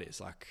where the heart is.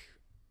 Like,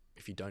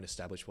 if you don't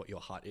establish what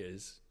your heart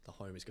is, the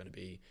home is going to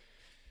be,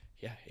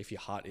 if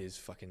your heart is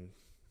fucking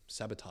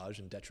sabotage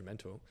and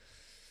detrimental,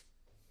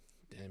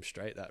 damn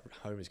straight that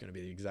home is going to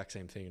be the exact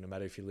same thing. No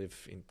matter if you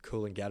live in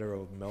Coolangatta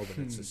or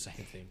Melbourne, it's the same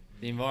thing.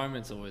 The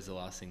environment's always the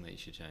last thing that you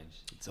should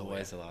change. It's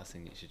always the last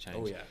thing that you should change.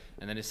 Oh yeah.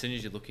 And then as soon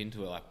as you look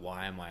into it, like,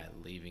 why am I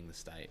leaving the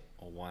state,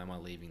 or why am I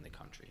leaving the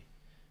country?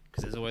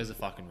 Because there's always a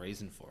fucking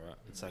reason for it.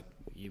 It's like,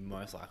 you're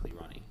most likely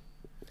running.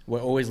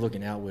 We're always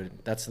looking outward.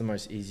 That's the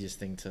most easiest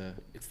thing to.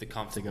 It's the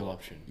comfortable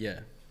option. Yeah,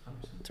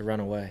 100%. To run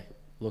away,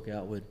 look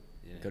outward.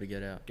 Yeah. Got to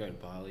get out. Go to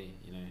Bali,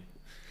 you know.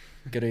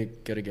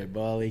 Gotta go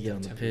Bali, get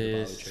on the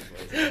piss.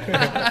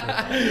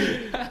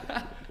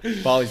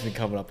 Bali's been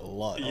coming up a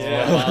lot.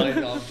 Yeah, Bali,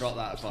 I'll drop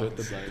that.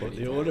 Put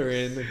the order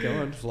in.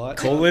 Go on, flight.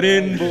 Call it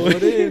in, boy.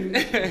 Don't,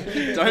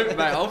 mate.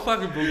 I'll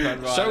fucking book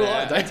that right So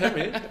now. don't tell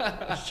me.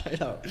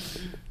 Straight up.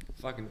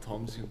 Fucking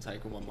Tom's gonna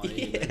take all my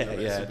money.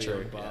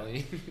 True.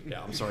 Bali.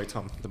 Yeah, I'm sorry,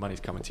 Tom. The money's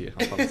coming to you.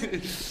 I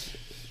promise.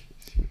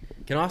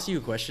 Can I ask you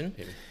a question?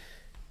 Yeah.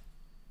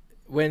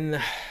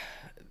 When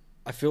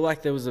I feel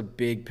like there was a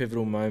big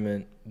pivotal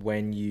moment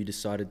when you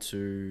decided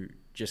to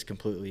just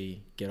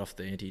completely get off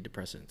the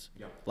antidepressants.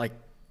 Yeah. Like,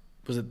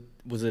 was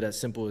it as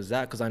simple as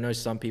that? Because I know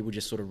some people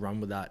just sort of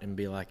run with that and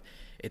be like,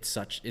 it's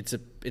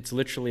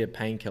literally a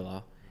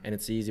painkiller and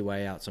it's the easy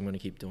way out, so I'm going to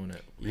keep doing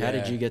it. Yeah. How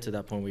did you get to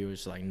that point where you were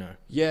just like, no?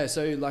 Yeah,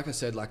 so like I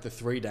said, like the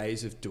 3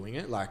 days of doing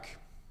it, like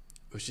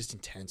it was just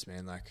intense,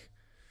 man. Like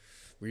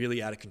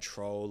really out of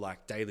control.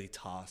 Like daily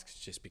tasks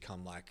just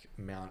become like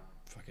Mount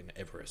fucking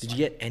Everest. Did you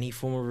get any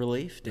form of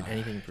relief? Did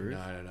anything improve?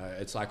 No.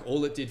 It's like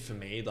all it did for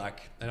me,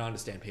 like, and I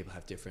understand people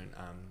have different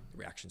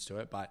reactions to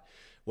it, but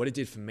what it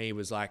did for me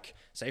was like,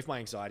 say if my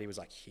anxiety was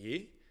like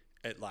here,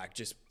 it like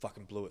just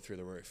fucking blew it through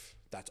the roof.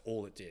 That's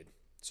all it did.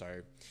 So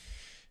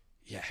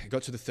yeah, it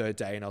got to the 3rd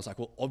day and I was like,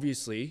 well,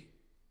 obviously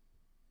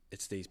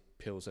it's these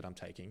pills that I'm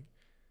taking,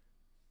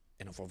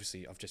 and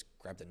I've just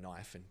grabbed a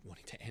knife and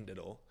wanting to end it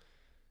all.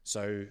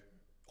 So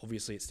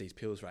obviously it's these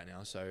pills right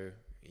now. So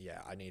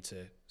yeah, I need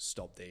to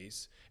stop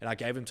these. And I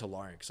gave them to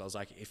Lauren because I was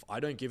like, if I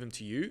don't give them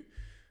to you,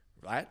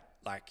 right,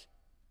 like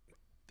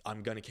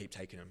I'm going to keep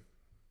taking them.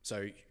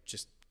 So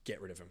just get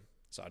rid of them.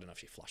 So I don't know if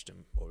she flushed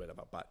them or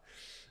whatever, but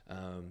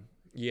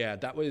yeah,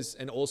 that was,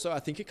 and also I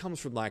think it comes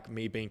from like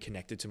me being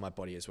connected to my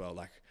body as well.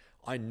 Like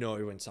I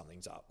know when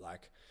something's up.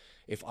 Like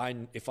if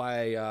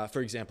I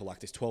for example, like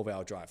this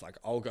 12-hour drive, like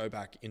I'll go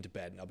back into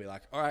bed and I'll be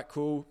like, all right,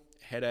 cool,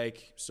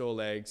 headache, sore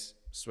legs,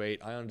 sweet.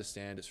 I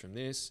understand it's from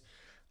this.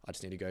 I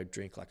just need to go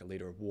drink like a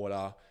liter of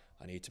water.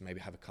 I need to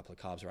maybe have a couple of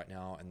carbs right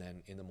now. And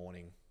then in the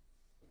morning,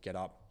 get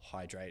up,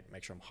 hydrate,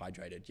 make sure I'm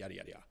hydrated, yada,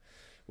 yada, yada.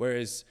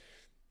 Whereas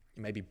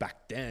maybe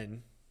back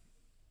then,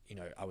 you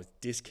know, I was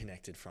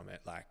disconnected from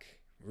it, like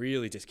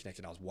really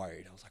disconnected. I was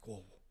worried. I was like,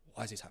 whoa,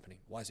 why is this happening?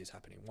 Why is this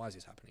happening? Why is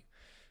this happening?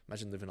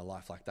 Imagine living a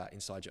life like that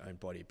inside your own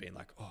body, being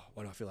like, oh,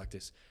 why do I feel like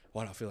this?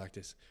 Why do I feel like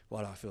this?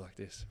 Why do I feel like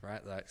this?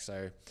 Right? Like,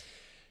 so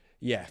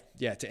yeah.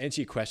 To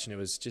answer your question, it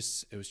was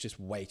just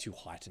way too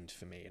heightened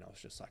for me. And I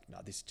was just like, no,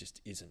 this just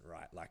isn't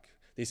right. Like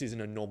this isn't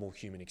a normal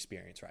human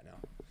experience right now.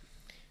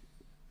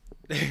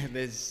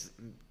 There's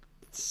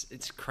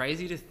it's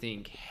crazy to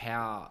think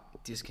how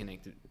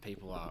disconnected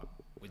people are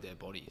with their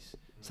bodies.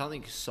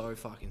 Something so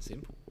fucking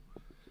simple.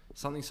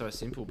 Something so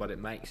simple, but it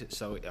makes it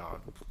so...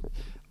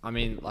 I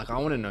mean, like, I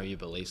want to know your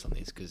beliefs on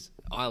this, because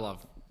I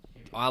love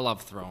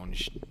throwing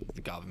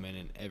the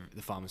government and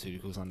the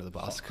pharmaceuticals under the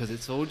bus, because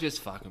it's all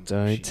just fucking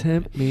bullshit. Don't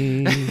tempt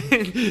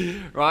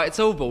me. Right? It's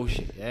all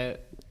bullshit, yeah.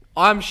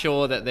 I'm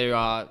sure that there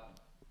are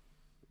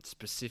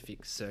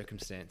specific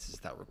circumstances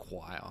that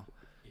require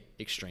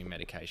extreme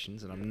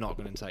medications, and I'm not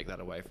going to take that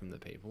away from the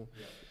people.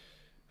 Yeah.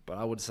 But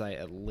I would say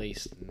at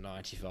least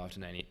 95 to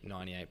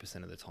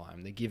 98% of the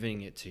time, they're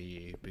giving it to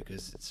you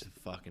because it's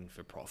fucking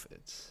for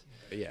profits.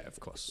 Yeah, of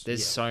course.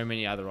 There's so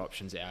many other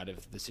options out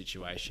of the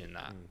situation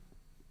that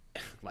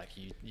like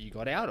you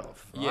got out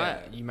of, right? Yeah.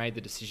 You made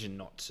the decision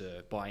not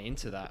to buy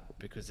into that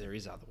because there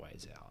is other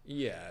ways out.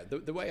 Yeah,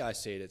 the way I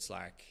see it, it's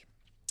like...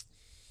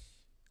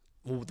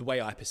 Well, the way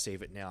I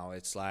perceive it now,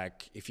 it's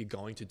like, if you're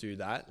going to do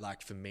that,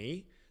 like for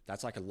me,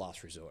 that's like a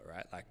last resort,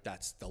 right? Like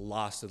that's the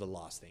last of the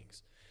last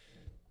things.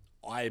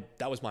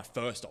 That was my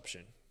first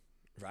option,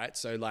 right?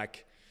 So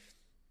like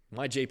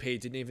my GP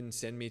didn't even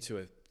send me to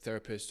a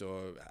therapist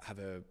or have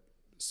a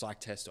psych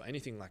test or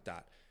anything like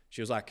that.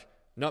 She was like,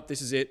 nope,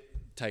 this is it,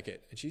 take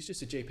it. And she's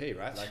just a GP,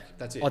 right? Like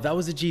that's it. Oh, that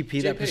was a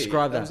GP that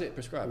prescribed that? That was it,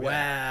 prescribed.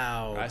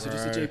 Wow. Yeah. Right, so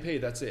just a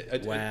GP, that's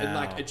it. Wow. And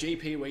like a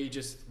GP where you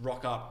just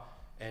rock up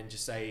and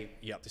just say,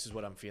 yep, this is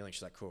what I'm feeling.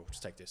 She's like, cool,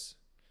 just take this.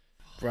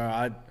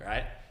 Bro,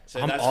 right? So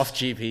I'm off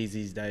GPs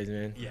these days,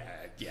 man.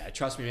 Yeah,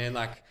 trust me, man.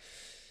 Like,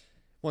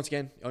 once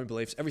again, own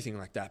beliefs, everything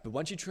like that. But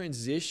once you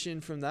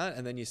transition from that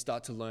and then you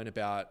start to learn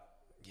about,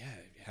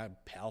 how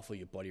powerful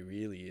your body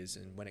really is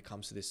and when it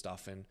comes to this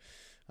stuff. And,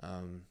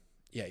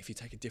 if you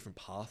take a different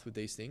path with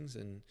these things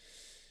and,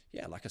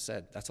 like I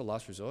said, that's a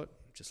last resort.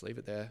 Just leave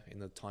it there in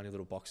the tiny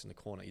little box in the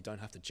corner. You don't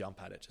have to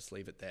jump at it. Just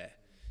leave it there.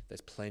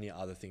 There's plenty of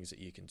other things that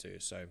you can do.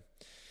 So,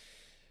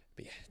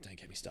 but don't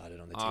get me started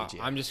on the TGA.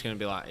 I'm just going to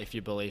be like, if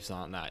your beliefs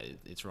aren't that,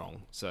 it's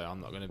wrong. So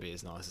I'm not going to be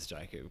as nice as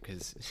Jacob,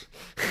 because...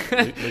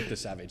 Luke the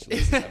Savage.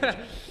 It's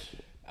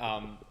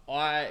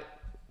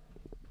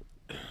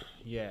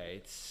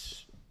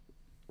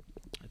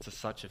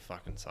such a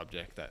fucking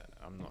subject that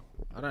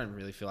I don't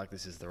really feel like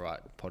this is the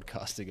right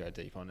podcast to go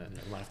deep on it.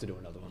 I might have to do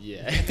another one.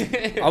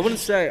 Yeah. I wouldn't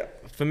say,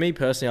 for me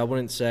personally, I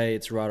wouldn't say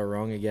it's right or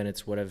wrong. Again,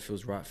 it's whatever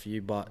feels right for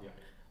you. But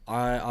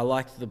I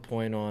like the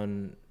point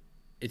on,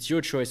 it's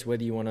your choice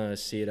whether you want to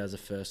see it as a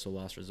first or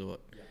last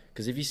resort.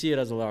 Because if you see it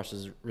as a last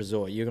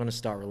resort, you're going to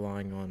start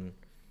relying on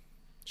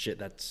shit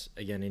that's,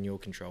 again, in your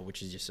control,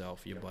 which is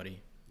yourself, your body,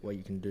 what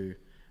you can do.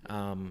 It's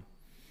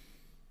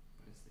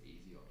the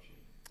easy option.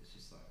 It's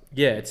just like...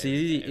 Yeah, it's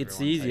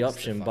the easy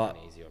option, but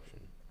easy option.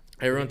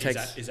 Everyone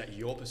takes... Is that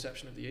your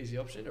perception of the easy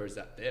option, or is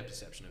that their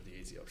perception of the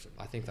easy option?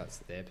 I think that's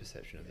their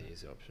perception of the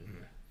easy option.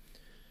 Mm.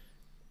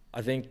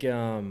 I think...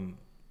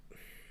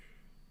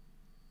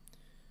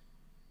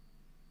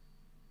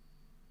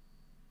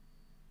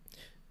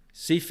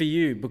 See, for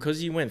you,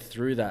 because you went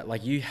through that,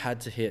 like you had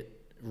to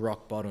hit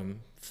rock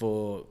bottom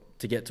to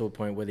get to a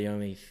point where the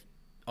only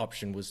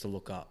option was to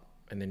look up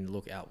and then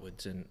look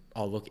outwards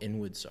look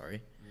inwards,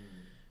 sorry.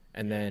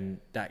 And then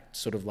that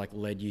sort of like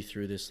led you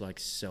through this like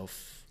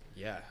self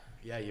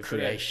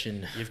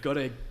creation. You've got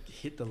to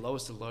hit the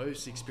lowest of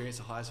lows to experience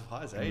the highest of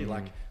highs, eh?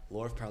 Like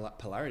law of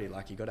polarity,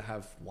 like you got to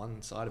have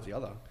one side of the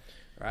other,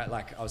 right?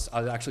 Like I was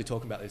actually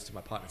talking about this to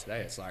my partner today.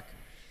 It's like,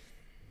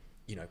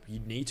 you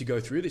need to go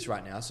through this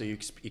right now so you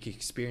can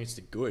experience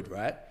the good,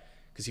 right?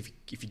 Because if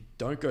you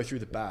don't go through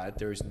the bad,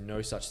 there is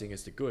no such thing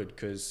as the good,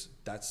 because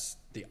that's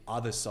the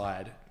other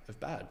side of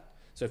bad.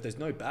 So if there's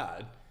no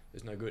bad,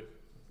 there's no good.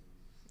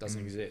 It doesn't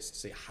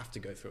exist. So you have to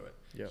go through it.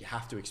 Yep. You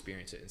have to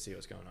experience it and see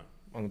what's going on.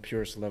 On the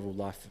purest level,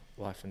 life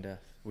and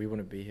death. We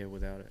wouldn't be here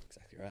without it.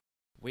 Exactly right.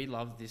 We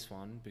love this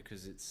one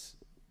because it's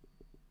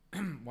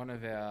one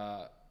of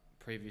our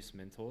previous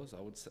mentors.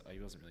 I would say he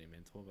wasn't really a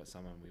mentor, but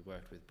someone we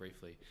worked with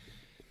briefly.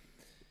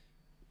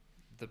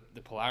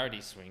 The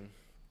polarity swing,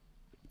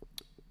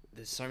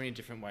 there's so many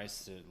different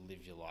ways to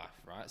live your life,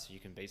 right? So you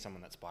can be someone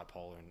that's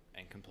bipolar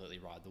and completely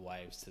ride the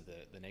waves to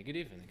the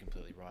negative, and then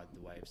completely ride the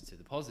waves to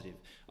the positive.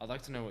 I'd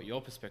like to know what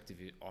your perspective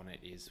on it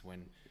is.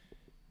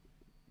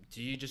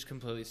 Do you just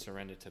completely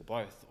surrender to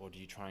both, or do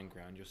you try and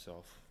ground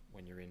yourself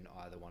when you're in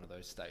either one of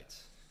those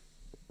states?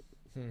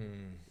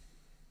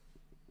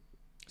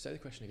 Say the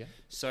question again.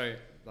 So,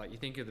 like, you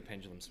think of the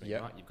pendulum swing,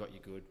 right? You've got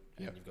your good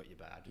and you've got your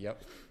bad.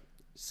 Yep.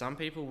 Some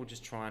people will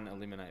just try and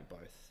eliminate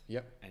both.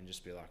 Yep. And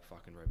just be like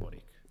fucking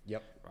robotic.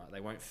 Yep. Right. They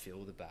won't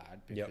feel the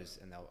bad because,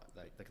 and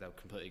they'll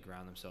completely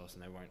ground themselves,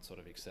 and they won't sort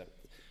of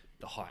accept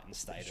the heightened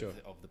state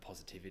of the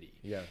positivity.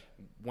 Yeah.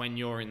 When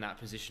you're in that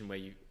position where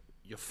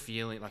you're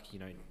feeling like,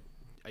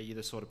 are you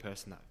the sort of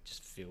person that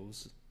just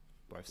feels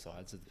both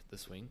sides of the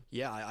swing?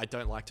 Yeah, I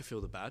don't like to feel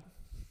the bad.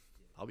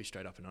 I'll be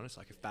straight up and honest.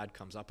 Like if bad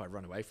comes up, I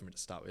run away from it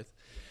to start with.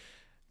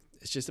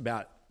 It's just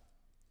about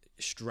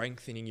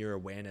strengthening your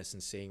awareness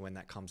and seeing when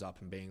that comes up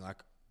and being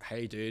like,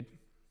 hey dude,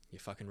 you're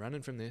fucking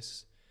running from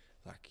this.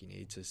 Like you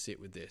need to sit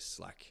with this.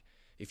 Like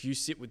if you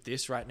sit with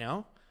this right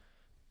now,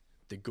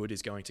 the good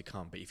is going to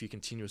come. But if you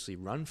continuously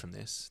run from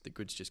this, the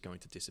good's just going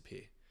to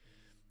disappear.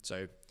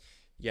 So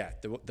yeah,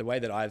 the way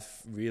that I've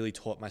really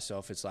taught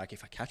myself is like,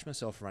 if I catch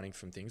myself running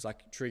from things,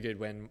 like triggered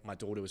when my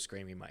daughter was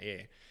screaming in my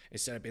ear,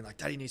 instead of being like,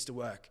 Daddy needs to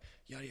work,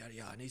 yada, yada,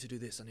 yada, I need to do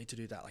this, I need to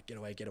do that, like get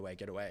away, get away,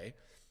 get away.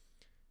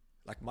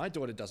 Like my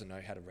daughter doesn't know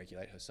how to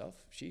regulate herself.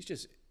 She's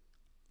just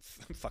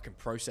fucking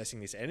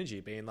processing this energy,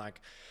 being like,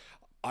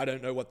 I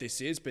don't know what this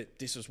is, but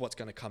this is what's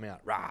going to come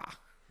out. Rah,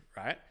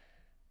 right?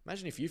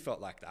 Imagine if you felt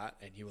like that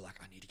and you were like,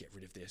 I need to get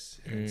rid of this.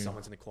 And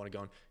someone's in the corner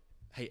going,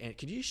 hey, Ant,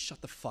 could you just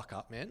shut the fuck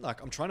up, man?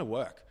 Like, I'm trying to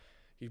work.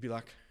 You'd be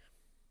like,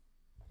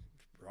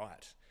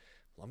 right,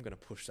 well, I'm going to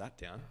push that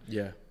down.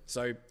 Yeah.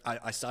 So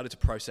I started to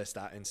process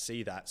that and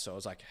see that. So I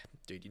was like,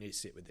 dude, you need to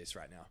sit with this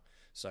right now.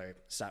 So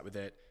sat with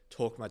it,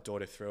 talked my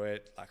daughter through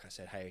it. Like I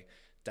said, hey,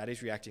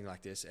 Daddy's reacting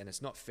like this, and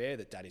it's not fair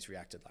that Daddy's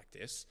reacted like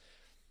this.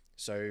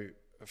 So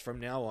from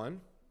now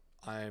on,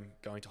 I'm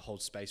going to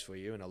hold space for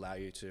you and allow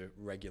you to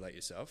regulate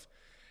yourself.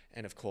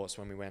 And of course,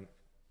 when we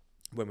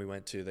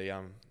went to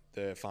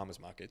the farmers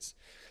markets,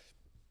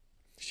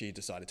 she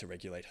decided to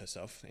regulate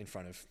herself in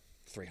front of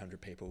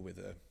 300 people with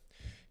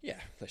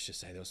let's just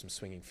say there was some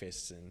swinging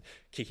fists and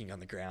kicking on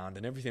the ground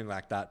and everything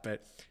like that.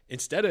 But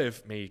instead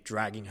of me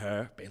dragging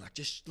her, being like,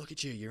 just look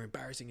at you, you're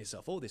embarrassing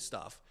yourself, all this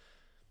stuff,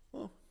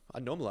 well, I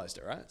normalized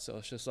it, right? So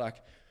it's just like,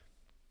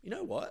 you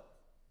know what?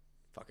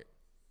 Fuck it.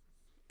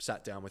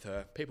 Sat down with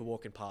her, people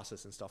walking past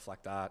us and stuff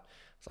like that.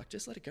 It's like,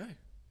 just let it go.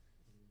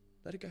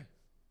 Let it go.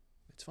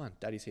 It's fine.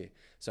 Daddy's here.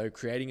 So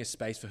creating a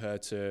space for her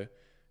to,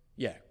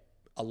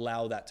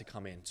 allow that to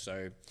come in.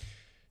 So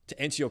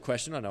to answer your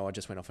question, I know I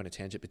just went off on a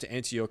tangent, but to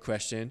answer your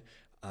question,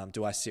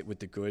 do I sit with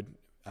the good?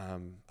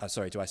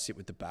 Do I sit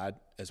with the bad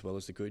as well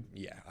as the good?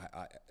 Yeah,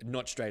 I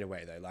not straight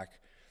away though. Like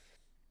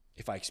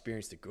if I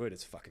experience the good,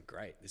 it's fucking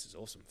great. This is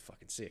awesome,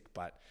 fucking sick.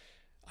 But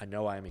I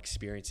know I am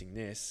experiencing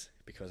this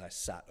because I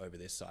sat over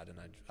this side and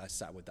I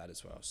sat with that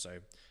as well. So,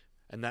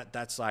 and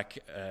that's like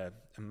a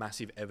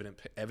massive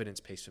evidence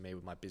piece for me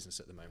with my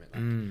business at the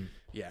moment.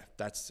 Like,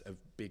 that's a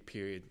big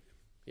period.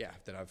 Yeah,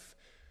 that I've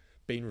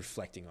been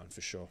reflecting on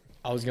for sure.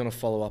 I was going to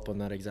follow up on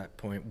that exact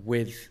point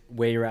with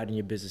where you're at in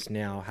your business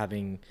now,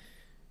 having,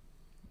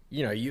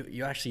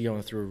 you're actually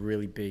going through a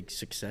really big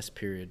success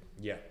period.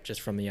 Yeah.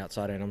 Just from the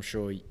outside, and I'm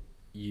sure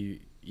you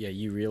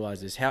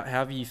realize this. How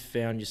have you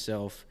found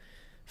yourself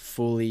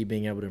fully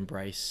being able to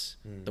embrace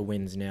the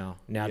wins now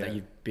that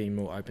you've been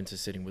more open to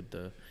sitting with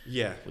the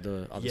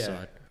other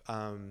side?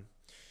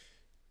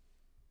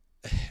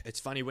 It's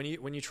funny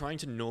when you're trying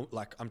to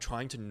I'm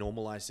trying to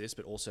normalize this,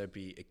 but also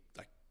be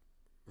like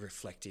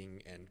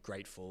reflecting and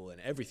grateful and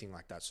everything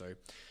like that. So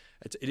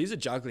it is a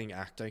juggling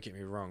act. Don't get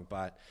me wrong,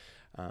 but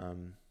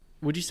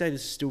would you say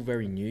this is still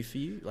very new for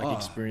you? Like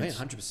experience?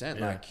 100%.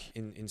 Yeah. Like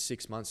in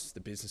 6 months, the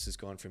business has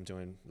gone from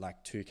doing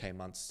like 2K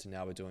months to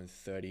now we're doing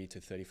 30 to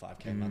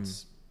 35K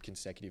months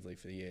consecutively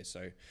for the year.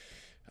 So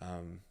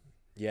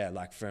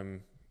like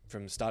from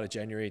the start of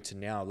January to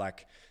now,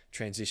 like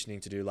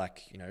transitioning to do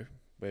like,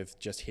 we've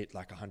just hit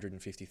like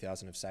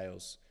 150,000 of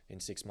sales in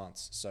 6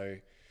 months. So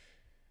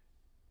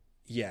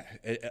yeah,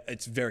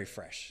 it's very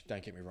fresh.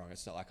 Don't get me wrong.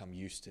 It's not like I'm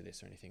used to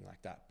this or anything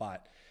like that,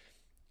 but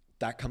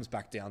that comes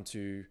back down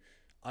to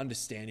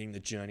understanding the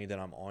journey that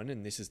I'm on.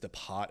 And this is the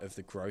part of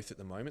the growth at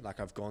the moment.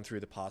 Like I've gone through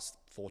the past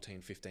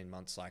 14, 15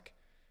 months, like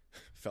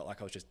felt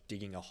like I was just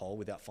digging a hole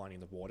without finding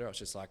the water. I was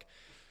just like,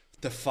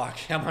 the fuck,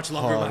 how much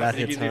longer am I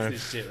digging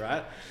this shit,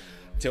 right?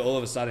 Till all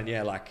of a sudden,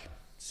 like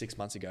 6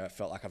 months ago, it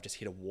felt like I've just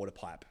hit a water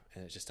pipe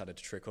and it just started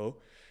to trickle.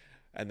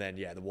 And then,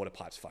 the water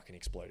pipe's fucking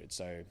exploded.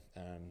 So,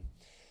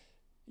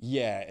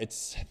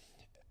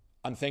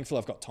 I'm thankful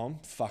I've got Tom.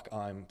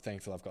 I'm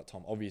thankful I've got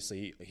Tom.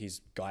 Obviously,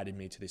 he's guided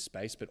me to this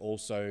space, but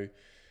also,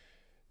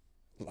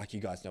 like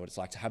you guys know what it's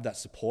like to have that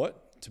support,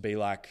 to be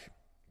like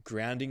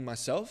grounding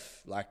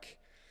myself. Like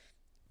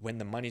when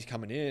the money's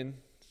coming in,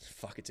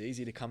 it's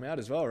easy to come out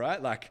as well,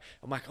 right? Like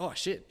I'm like, oh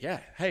shit, yeah,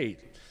 hey,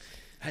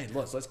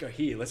 let's go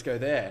here, let's go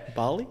there.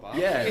 Bali?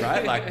 Yeah,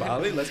 right? Like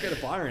Bali, let's go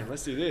to Byron,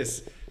 let's do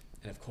this.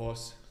 And of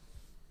course,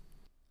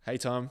 hey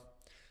Tom,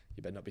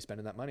 you better not be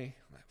spending that money.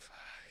 I'm like,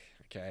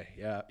 okay,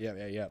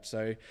 yeah.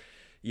 So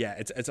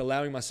it's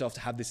allowing myself to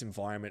have this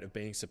environment of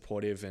being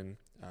supportive and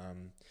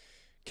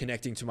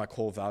connecting to my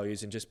core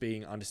values and just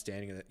being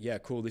understanding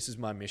that, cool, this is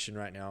my mission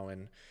right now.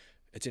 And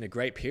it's in a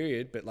great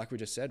period, but like we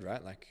just said,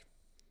 right? Like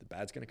the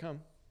bad's going to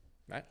come,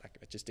 right? Like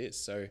it just is.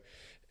 So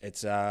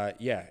it's,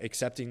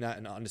 accepting that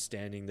and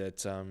understanding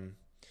that,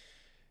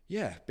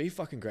 be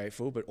fucking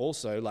grateful, but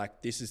also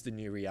like, this is the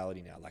new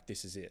reality now. Like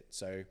this is it.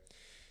 So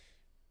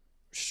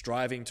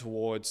striving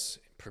towards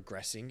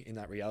progressing in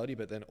that reality,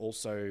 but then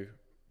also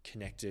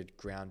connected,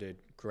 grounded,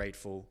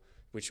 grateful,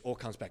 which all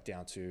comes back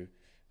down to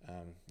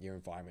your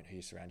environment, who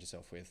you surround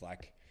yourself with.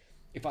 Like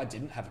if I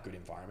didn't have a good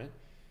environment,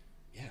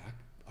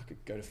 I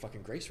could go to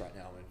fucking Greece right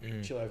now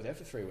and chill over there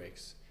for 3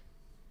 weeks.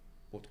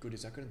 What good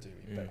is that going to do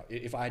me? But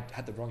if I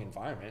had the wrong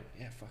environment,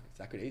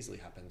 that could easily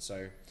happen.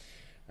 So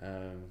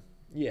to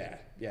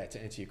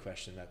answer your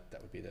question,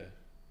 that would be the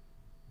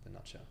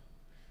nutshell.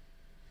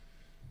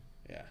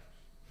 Yeah.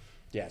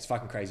 yeah, it's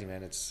fucking crazy,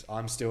 man.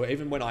 I'm still,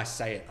 even when I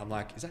say it, I'm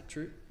like, is that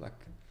true? Like,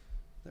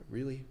 that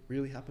really,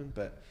 really happened?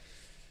 But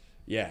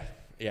yeah,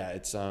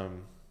 it's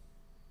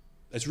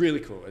really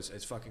cool.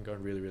 It's fucking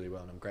going really, really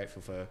well. And I'm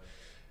grateful for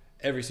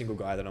every single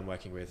guy that I'm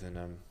working with,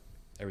 and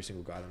every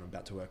single guy that I'm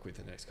about to work with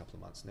in the next couple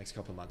of months. The next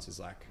couple of months is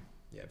like,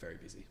 yeah, very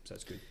busy. So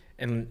it's good.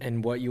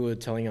 And what you were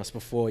telling us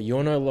before,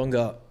 you're no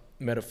longer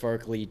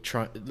metaphorically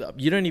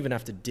you don't even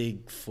have to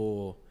dig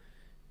for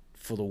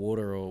the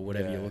water or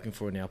whatever you're looking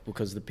for now,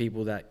 because the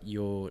people that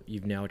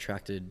you've now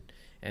attracted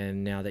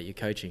and now that you're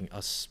coaching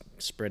are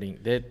spreading,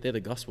 they're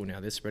the gospel now.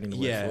 They're spreading the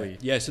word for you.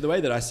 Yeah. So the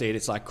way that I see it,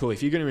 it's like, cool,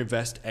 if you're going to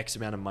invest X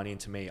amount of money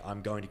into me,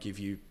 I'm going to give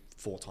you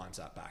 4 times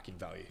that back in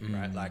value,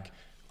 right? Like,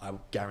 I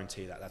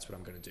guarantee that's what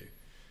I'm going to do.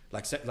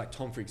 Like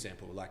Tom, for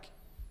example, like,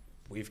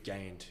 we've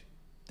gained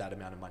that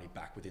amount of money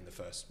back within the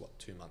first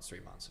 2 months, 3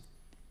 months,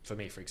 for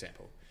me, for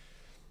example.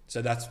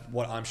 So that's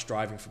what I'm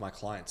striving for my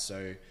clients.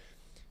 So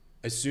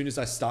as soon as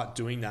I start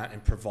doing that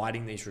and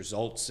providing these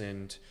results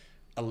and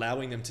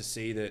allowing them to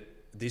see that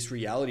this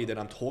reality that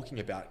I'm talking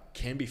about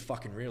can be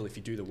fucking real if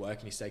you do the work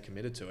and you stay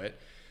committed to it,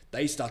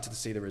 they start to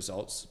see the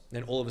results.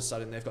 Then all of a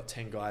sudden they've got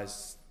 10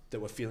 guys that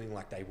were feeling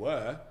like they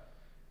were,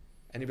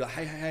 and you'd be like,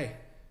 hey,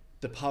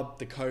 the pub,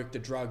 the coke, the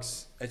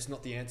drugs, it's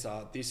not the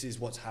answer. This is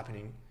what's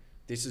happening.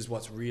 This is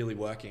what's really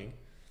working.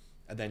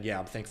 And then, yeah,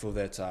 I'm thankful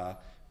that,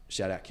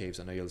 shout out Keeps,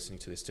 I know you're listening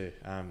to this too.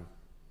 I'm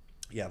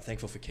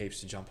thankful for Keeps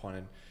to jump on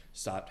and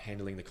start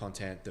handling the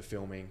content, the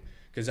filming,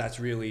 because that's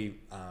really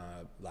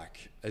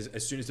like,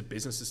 as soon as the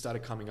business has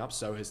started coming up,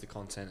 so has the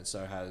content, and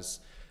so has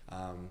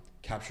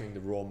capturing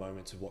the raw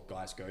moments of what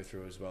guys go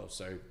through as well.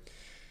 So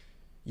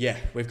yeah,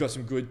 we've got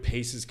some good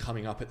pieces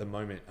coming up at the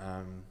moment.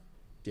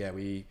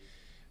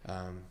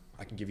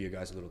 I can give you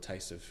guys a little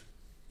taste of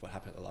what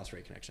happened at the last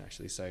reconnection,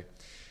 actually. So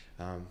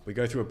we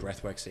go through a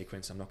breathwork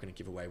sequence. I'm not going to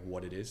give away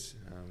what it is.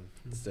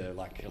 It's the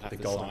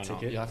golden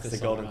ticket. It's the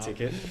golden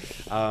ticket.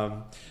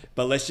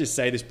 But let's just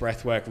say this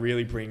breathwork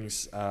really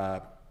brings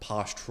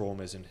past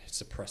traumas and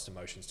suppressed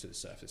emotions to the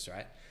surface,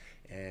 right?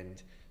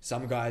 And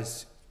some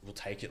guys will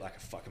take it like a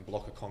fucking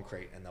block of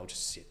concrete, and they'll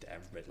just sit there,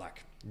 but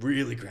like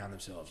really ground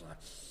themselves,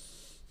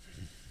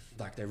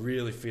 like they're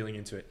really feeling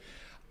into it.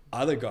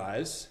 Other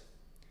guys,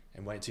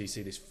 and wait till you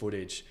see this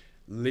footage,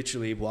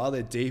 literally while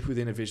they're deep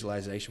within a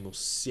visualization, will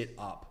sit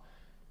up,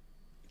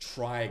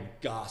 try and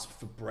gasp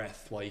for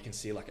breath while you can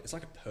see like it's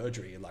like a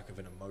perjury like of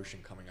an emotion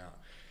coming out.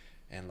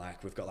 And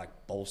like we've got like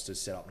bolsters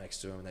set up next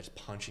to them, and they're just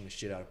punching the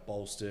shit out of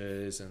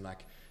bolsters and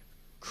like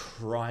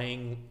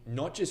crying,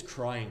 not just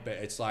crying, but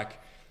it's like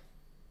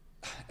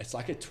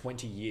a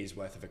 20 years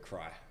worth of a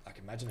cry. Like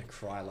imagine a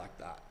cry like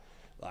that,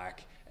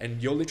 like,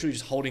 and you're literally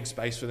just holding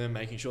space for them,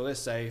 making sure they're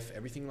safe,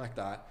 everything like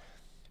that.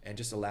 And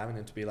just allowing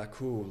them to be like,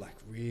 cool, like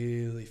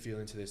really feel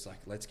into this, like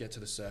let's get to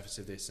the surface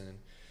of this. And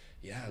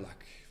yeah,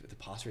 like the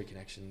past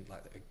reconnection,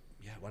 like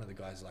one of the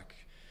guys like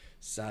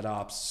sat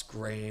up,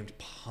 screamed,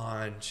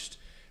 punched,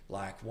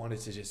 like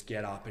wanted to just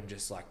get up and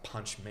just like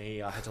punch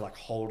me. I had to like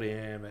hold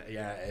him.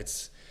 Yeah,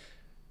 it's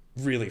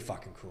really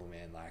fucking cool,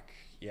 man. Like,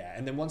 yeah.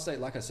 And then once they,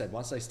 like I said,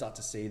 once they start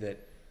to see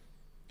that,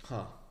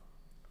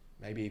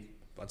 maybe,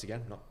 once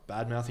again, not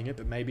bad mouthing it,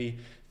 but maybe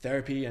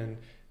therapy and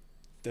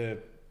the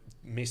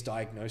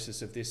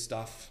misdiagnosis of this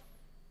stuff,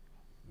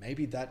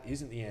 maybe that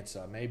isn't the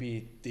answer.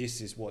 Maybe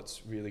this is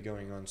what's really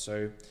going on.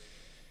 So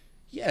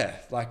yeah,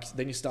 like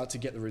then you start to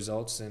get the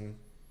results, and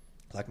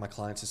like my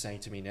clients are saying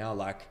to me now,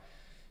 like,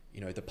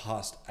 you know, the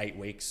past 8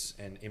 weeks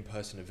and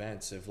in-person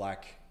events have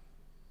like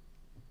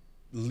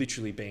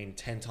literally been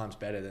 10 times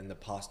better than the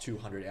past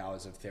 200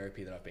 hours of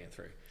therapy that I've been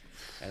through.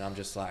 And I'm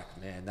just like,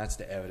 man, that's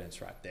the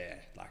evidence right there.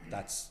 Like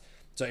that's,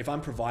 so if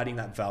I'm providing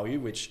that value,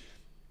 which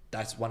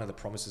that's one of the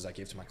promises I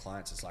give to my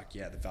clients, it's like,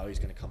 yeah, the value is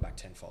going to come back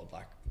tenfold.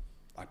 Like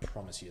I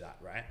promise you that,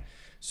 right?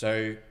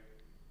 So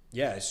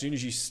yeah, as soon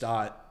as you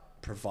start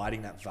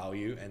providing that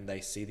value and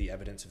they see the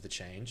evidence of the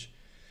change,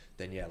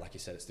 then yeah, like you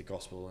said, it's the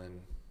gospel.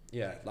 And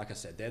yeah, like I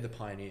said, they're the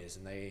pioneers,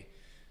 and it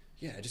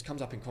just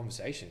comes up in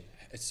conversation.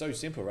 It's so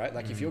simple, right?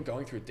 Like if you're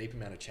going through a deep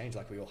amount of change,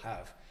 like we all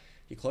have,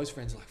 your close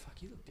friends are like,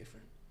 fuck, you look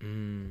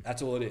different.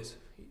 That's all it is.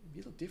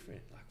 You look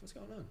different. Like, what's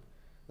going on?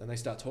 Then they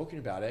start talking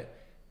about it.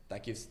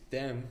 That gives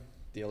them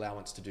the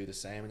allowance to do the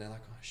same, and they're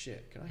like, oh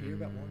shit, can I hear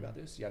about more about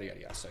this? Yada,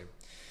 yada, yada. So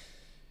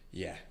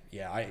yeah,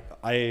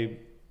 I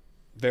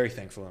very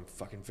thankful. I'm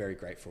fucking very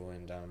grateful.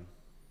 And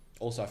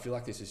also I feel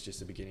like this is just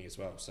the beginning as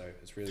well. So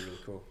it's really, really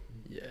cool.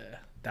 Yeah,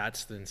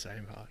 that's the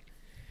insane part.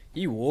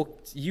 You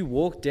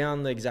walked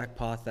down the exact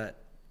path that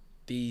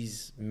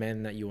these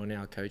men that you are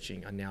now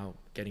coaching are now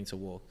getting to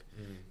walk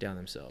down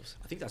themselves.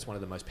 I think that's one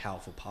of the most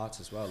powerful parts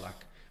as well. Like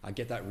I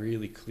get that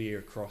really clear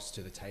across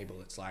to the table.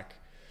 It's like,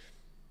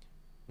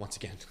 once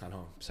again, I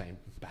know I'm saying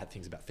bad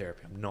things about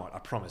therapy. I'm not, I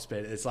promise. But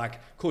it's like,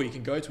 cool, you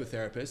can go to a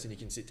therapist and you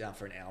can sit down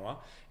for an hour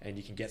and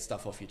you can get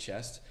stuff off your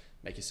chest,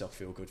 make yourself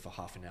feel good for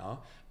half an hour,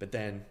 but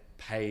then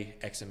pay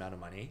X amount of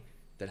money,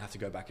 then have to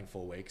go back in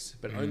 4 weeks,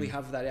 but only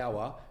have that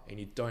hour, and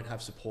you don't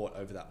have support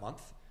over that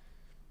month.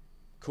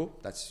 cool.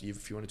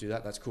 If you want to do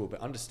that, that's cool. But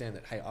understand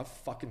that, hey, I've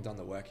fucking done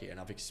the work here and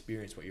I've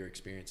experienced what you're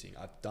experiencing.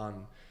 I've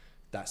done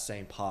that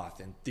same path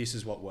and this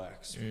is what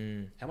works.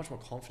 How much more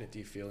confident do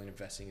you feel in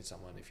investing in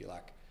someone if you're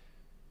like,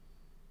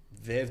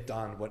 they've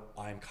done what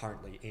I'm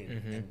currently in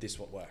and this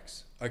what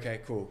works?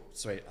 Okay, cool.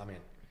 Sweet. I'm in.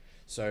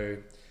 So,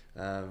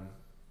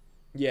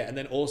 yeah. And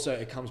then also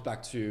it comes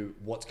back to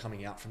what's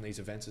coming out from these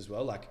events as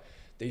well. Like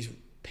these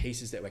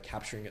pieces that we're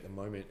capturing at the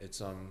moment,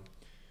 it's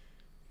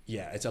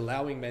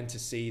allowing men to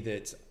see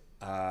that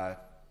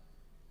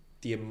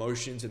the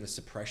emotions and the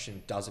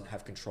suppression doesn't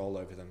have control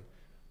over them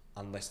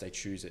unless they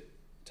choose it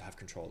to have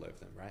control over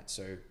them, right?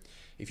 So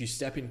if you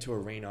step into an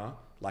arena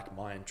like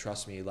mine,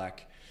 trust me,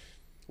 like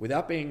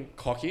without being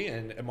cocky,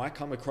 and it might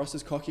come across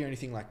as cocky or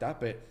anything like that,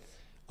 but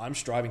I'm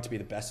striving to be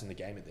the best in the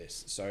game at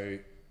this. So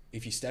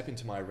if you step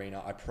into my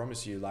arena, I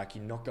promise you, like,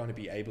 you're not going to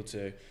be able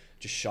to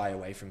just shy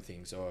away from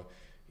things or,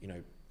 you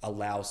know,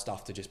 allow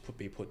stuff to just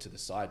be put to the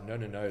side.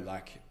 No.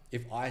 Like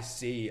if I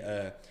see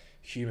a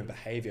human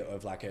behavior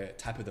of like a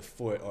tap of the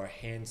foot or a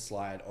hand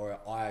slide or an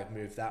eye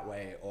move that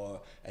way or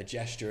a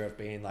gesture of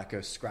being like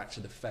a scratch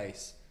of the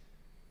face,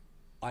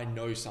 I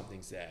know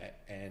something's there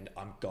and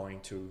I'm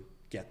going to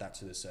get that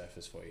to the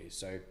surface for you.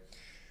 So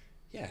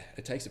yeah,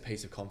 it takes a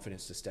piece of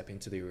confidence to step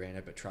into the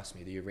arena, but trust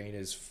me, the arena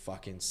is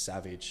fucking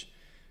savage,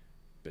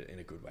 but in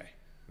a good way,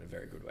 in a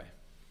very good way.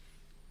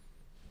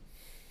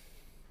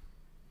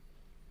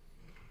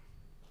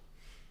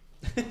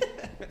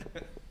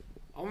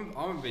 I'm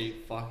gonna be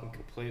fucking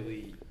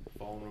completely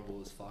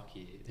vulnerable as fuck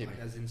here. Yeah. Like,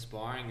 as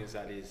inspiring as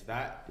that is,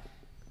 that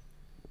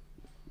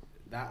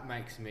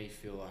makes me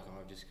feel like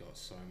I've just got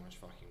so much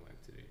fucking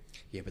work to do.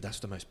 Yeah, but that's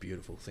the most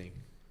beautiful thing,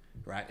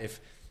 right?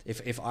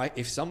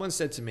 If someone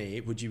said to me,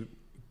 would you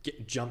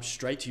jump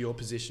straight to your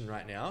position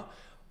right now,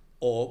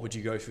 or would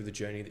you go through the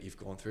journey that you've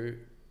gone through?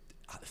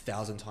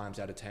 1,000 times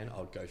out of 10, I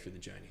would go through the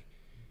journey,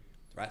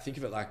 right? Think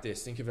of it like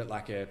this. Think of it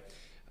like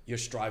you're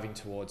striving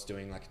towards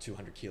doing like a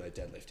 200 kilo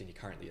deadlift and you're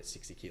currently at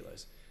 60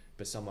 kilos,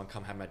 but someone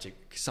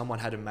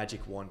had a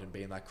magic wand and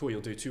being like, cool,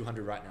 you'll do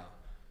 200 right now.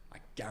 I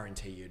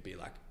guarantee you'd be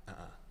like,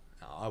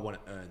 I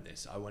want to earn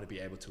this. I want to be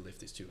able to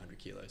lift this 200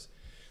 kilos.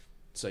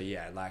 So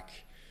yeah,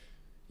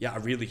 I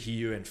really hear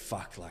you, and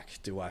fuck,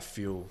 like, do I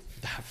feel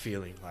that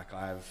feeling? Like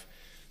I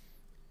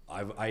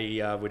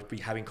would be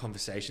having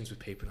conversations with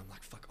people and I'm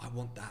like, fuck, I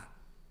want that.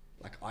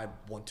 Like, I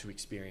want to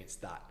experience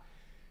that.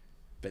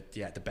 But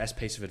yeah, the best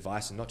piece of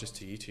advice, and not just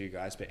to you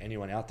guys, but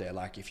anyone out there,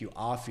 like, if you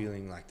are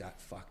feeling like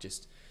that, fuck,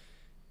 just,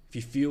 if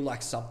you feel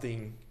like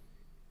something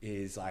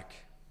is like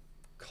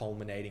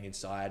culminating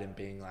inside and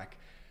being like,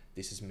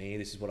 this is me,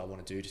 this is what I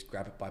want to do, just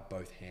grab it by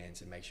both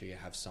hands and make sure you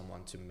have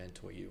someone to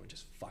mentor you and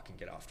just fucking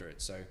get after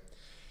it. So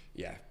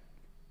yeah,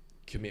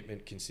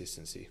 commitment,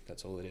 consistency,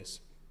 that's all it is.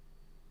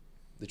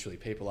 Literally,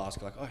 people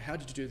ask like, oh, how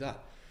did you do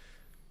that?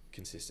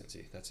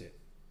 Consistency, that's it.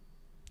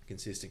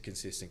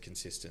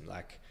 Consistent.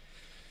 Like,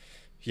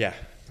 yeah,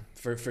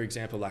 for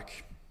example,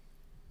 like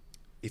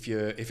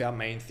if our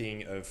main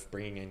thing of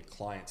bringing in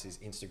clients is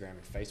Instagram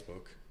and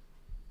Facebook,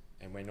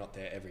 and we're not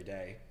there every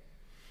day,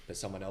 but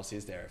someone else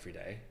is there every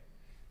day,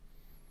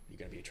 you're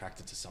going to be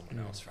attracted to someone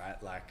else,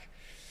 right? Like,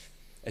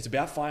 it's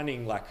about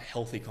finding like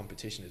healthy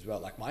competition as well.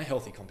 Like, my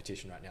healthy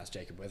competition right now is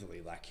Jacob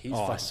Weatherly. Like, he's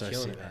fucking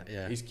killing it, man.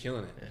 Yeah. He's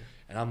killing it. Yeah.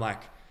 And I'm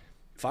like,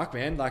 fuck,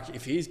 man, like,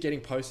 if he's getting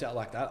posts out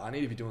like that, I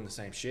need to be doing the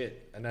same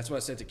shit. And that's what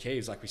I said to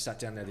Keeves. Like, we sat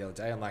down there the other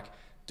day. I'm like,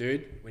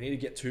 dude, we need to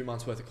get 2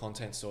 months worth of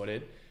content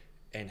sorted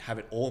and have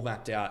it all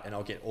mapped out, and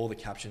I'll get all the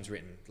captions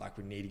written. Like,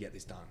 we need to get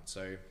this done.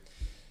 So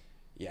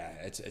yeah,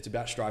 it's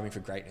about striving for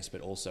greatness,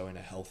 but also in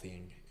a healthy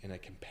and in a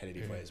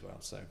competitive way as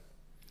well. So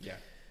yeah.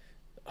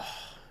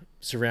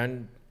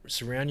 Surround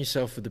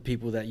yourself with the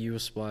people that you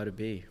aspire to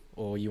be,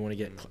 or you want to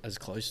get as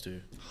close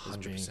to.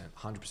 100%.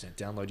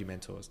 Download your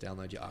mentors,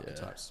 download your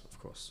archetypes, of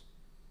course.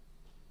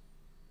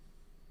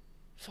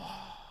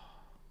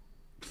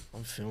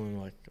 I'm feeling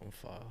like on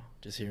fire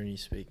just hearing you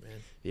speak, man.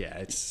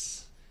 Yeah,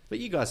 but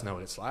you guys know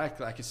what it's like.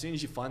 Like, as soon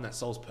as you find that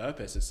soul's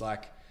purpose, it's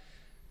like,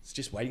 it's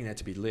just waiting there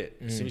to be lit.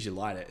 As soon as you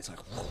light it, it's like,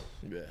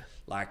 yeah.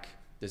 Like,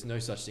 there's no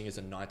such thing as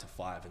a 9 to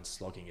 5 and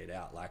slogging it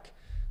out. Like,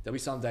 there'll be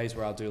some days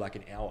where I'll do like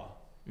an hour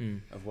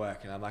of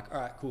work and I'm like, all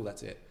right, cool,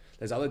 that's it.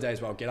 There's other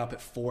days where I'll get up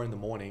at 4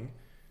 a.m,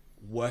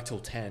 work till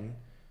 10,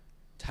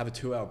 to have a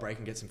 2-hour break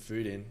and get some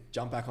food in,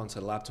 jump back onto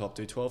the laptop,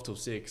 do 12 till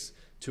 6,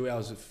 2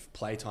 hours of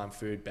playtime,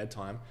 food,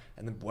 bedtime,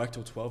 and then work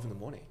till 12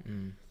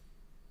 a.m.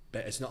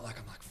 But it's not like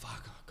I'm like,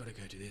 fuck, I've got to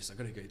go do this, I've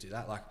got to go do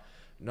that. Like,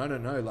 no.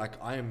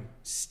 Like, I am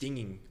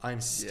stinging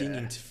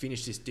to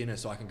finish this dinner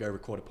so I can go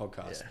record a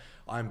podcast. Yeah.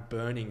 I'm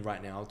burning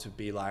right now to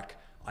be like,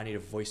 I need to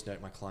voice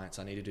note my clients.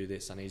 I need to do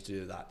this. I need to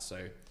do that.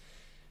 So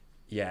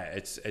yeah,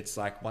 it's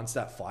like, once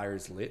that fire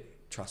is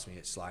lit, trust me,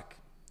 it's like,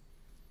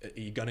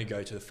 you're going to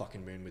go to the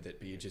fucking moon with it,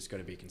 but you just got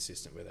to be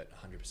consistent with it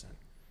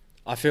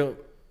 100%.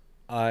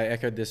 I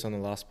echoed this on the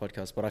last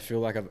podcast, but I feel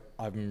like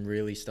I'm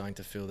really starting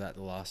to feel that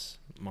the last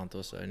month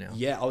or so now.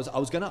 Yeah, I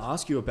was going to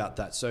ask you about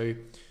that. So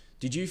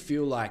did you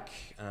feel like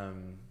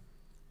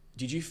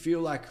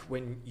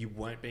when you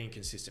weren't being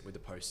consistent with the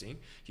posting,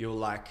 you were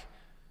like,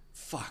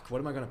 fuck, what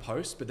am I going to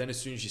post? But then as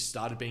soon as you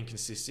started being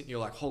consistent, you're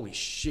like, holy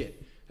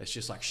shit. It's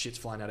just like shit's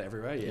flying out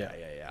everywhere.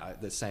 Yeah.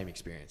 The same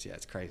experience. Yeah,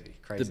 it's crazy.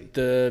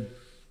 The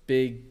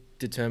big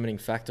determining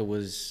factor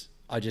was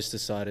I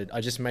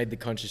just made the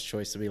conscious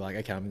choice to be like,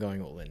 okay, I'm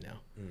going all in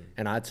now.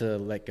 And I had to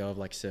let go of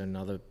like certain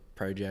other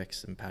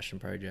projects and passion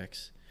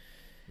projects.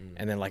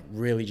 And then like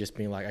really just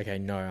being like, okay,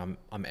 no,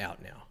 I'm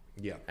out now.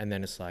 Yeah. And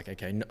then it's like,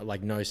 okay,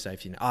 no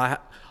safety.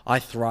 I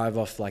thrive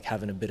off like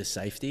having a bit of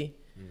safety.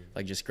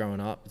 Like just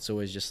growing up, it's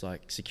always just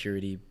like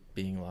security,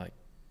 being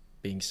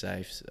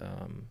safe.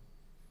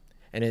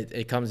 And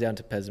it comes down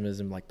to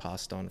pessimism, like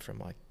passed on from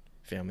like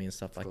family and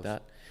stuff like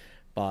that.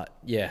 But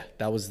yeah,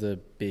 that was the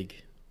big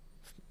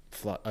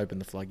open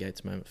the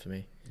floodgates moment for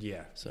me.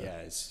 Yeah. So.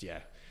 Yeah.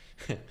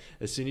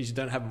 As soon as you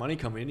don't have money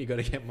coming in, you got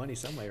to get money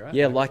somewhere, right?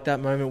 Yeah. Like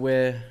that moment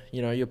where,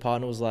 you know, your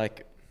partner was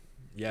like,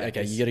 yeah,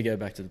 okay, you got to go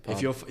back to the pub.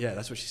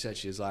 That's what she said.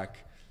 She was like,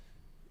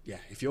 yeah,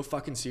 if you're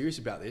fucking serious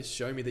about this,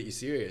 show me that you're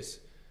serious,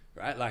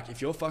 right? Like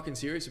if you're fucking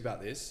serious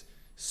about this,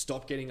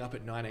 stop getting up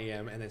at 9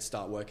 a.m. and then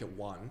start work at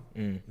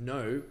 1.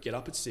 No, get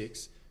up at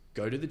 6,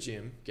 go to the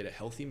gym, get a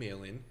healthy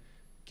meal in,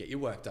 get your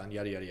work done,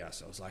 yada, yada, yada.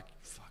 So I was like,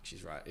 fuck,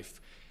 she's right.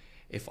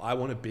 If I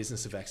want a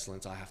business of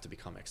excellence, I have to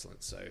become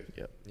excellent. So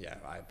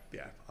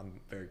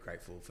I'm very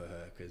grateful for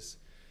her because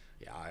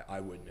I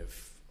wouldn't have,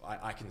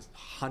 I can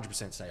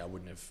 100% say I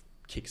wouldn't have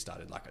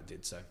kickstarted like I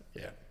did. So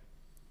yeah.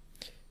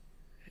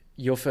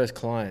 Your first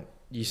client,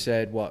 you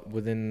said what,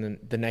 within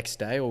the next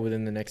day or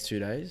within the next 2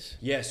 days?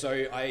 Yeah.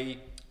 So I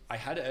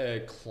had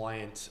a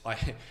client,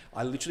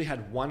 I literally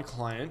had one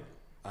client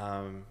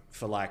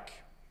for like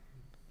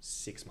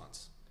 6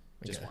 months,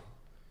 just one.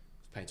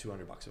 I was paying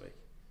 $200 a week.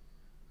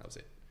 That was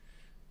it.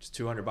 Just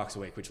 $200 a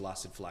week, which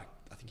lasted for like,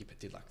 I think he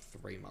did like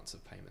 3 months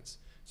of payments.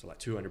 So like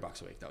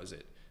 $200 a week, that was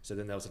it. So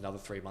then there was another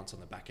 3 months on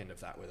the back end of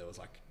that where there was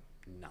like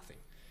nothing.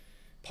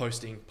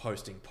 Posting,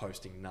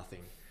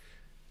 nothing.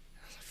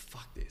 I was like,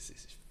 fuck this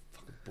is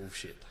fucking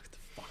bullshit. Like the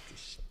fuck this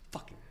shit,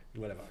 fucking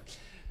whatever.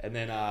 And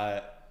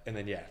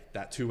then yeah,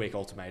 that 2 week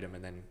ultimatum,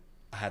 and then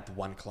I had the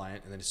one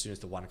client, and then as soon as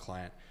the one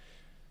client,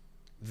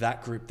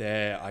 that group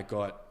there, I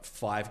got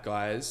 5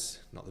 guys,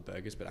 not the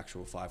burgers, but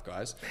actual 5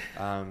 guys,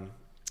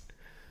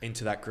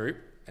 into that group.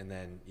 And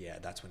then, yeah,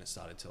 that's when it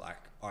started to like,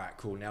 all right,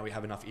 cool. Now we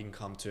have enough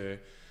income to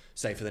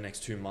say for the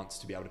next 2 months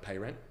to be able to pay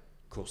rent.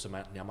 Cool. So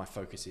now my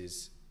focus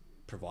is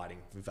providing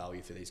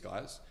value for these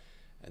guys.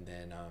 And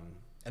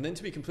then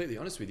to be completely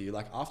honest with you,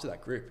 like after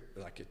that group,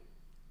 like it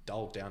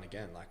dulled down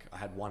again. Like I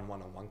had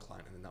one-on-one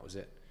client, and then that was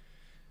it.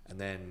 And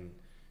then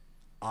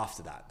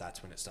after that,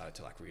 that's when it started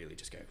to like really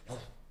just go, oh,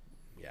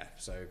 yeah.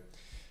 So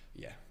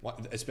yeah,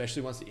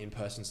 especially once the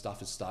in-person stuff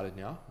has started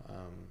now.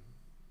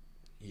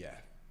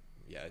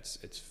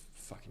 It's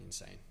fucking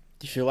insane.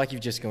 Do you feel like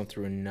you've just gone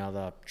through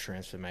another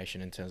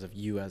transformation in terms of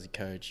you as a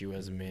coach, you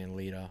as a man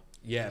leader?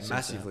 Yeah,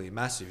 massively.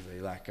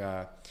 Like,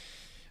 I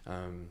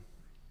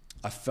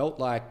felt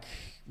like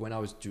when I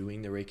was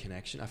doing the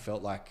reconnection, I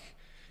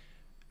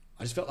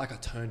just felt like I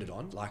turned it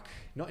on, like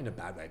not in a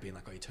bad way, being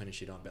like, oh, you're turning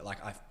shit on, but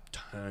like I've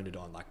turned it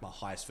on. Like my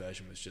highest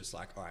version was just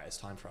like, all right, it's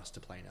time for us to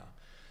play now.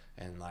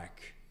 And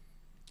like,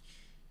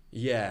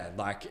 yeah,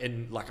 like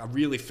I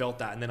really felt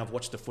that. And then I've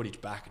watched the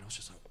footage back and I was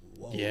just like,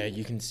 whoa. Yeah,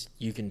 you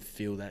can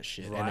feel that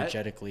shit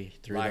energetically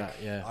through like,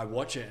 that. Yeah, I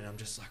watch it and I'm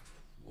just like,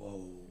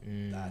 whoa,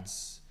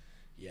 that's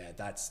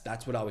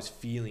what I was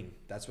feeling.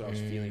 That's what I was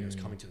feeling. It was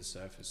coming to the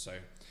surface. So,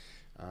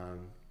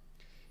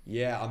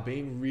 yeah, I'm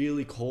being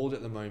really called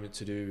at the moment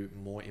to do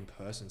more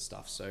in-person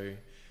stuff. So,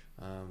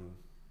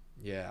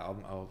 yeah,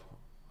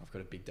 I've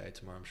got a big day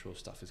tomorrow. I'm sure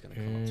stuff is going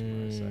to come up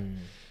tomorrow.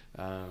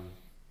 So,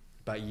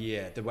 but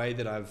yeah, the way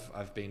that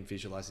I've been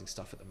visualizing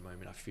stuff at the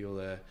moment, I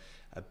feel a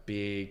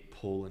big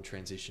pull and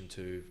transition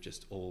to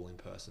just all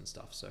in-person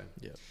stuff. So,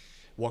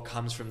 what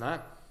comes from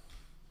that,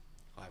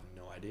 I have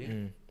no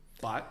idea.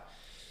 But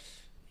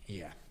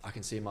yeah, I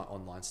can see my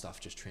online stuff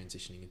just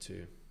transitioning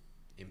into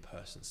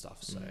in-person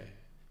stuff. So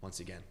once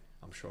again,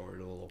 I'm sure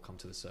it'll all come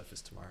to the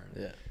surface tomorrow.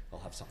 And I'll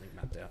have something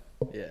mapped out.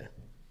 Yeah.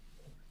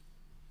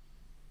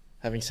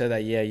 Having said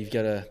that, yeah, you've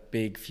got a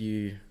big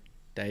few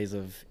days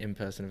of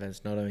in-person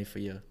events, not only for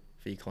your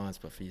clients,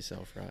 but for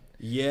yourself, right?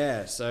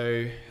 Yeah.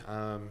 So,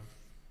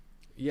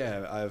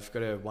 I've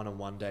got a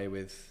one-on-one day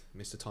with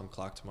Mr. Tom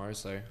Clark tomorrow.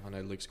 So I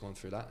know Luke's gone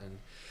through that, and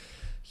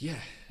yeah,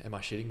 am I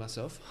shitting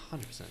myself?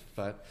 100%.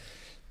 But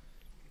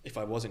if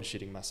I wasn't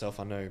shitting myself,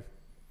 I know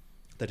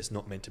that it's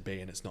not meant to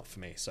be and it's not for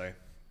me. So,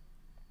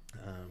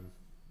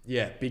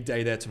 big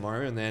day there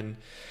tomorrow, and then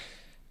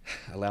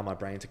allow my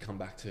brain to come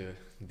back to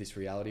this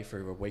reality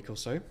for a week or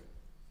so.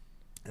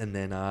 And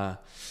then,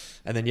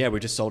 we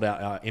just sold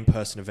out our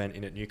in-person event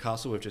in at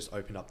Newcastle. We've just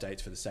opened up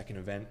dates for the second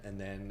event. And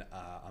then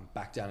I'm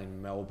back down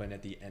in Melbourne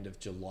at the end of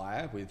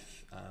July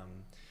with,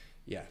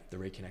 the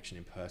Reconnection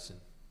in person.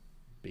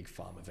 Big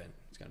farm event.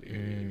 It's going to be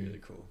really, really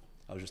cool.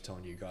 I was just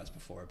telling you guys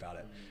before about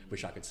it.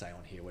 Wish I could say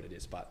on here what it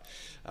is, but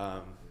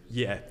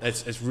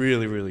it's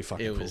really, really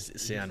fucking cool. It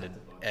sounded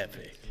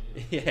epic.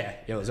 Yeah,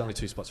 there's only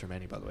 2 spots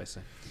remaining, by the way,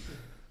 so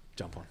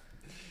jump on.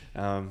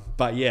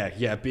 But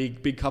yeah,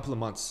 big couple of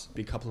months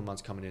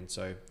coming in.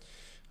 So,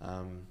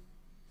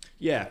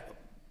 yeah,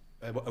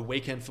 a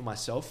weekend for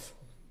myself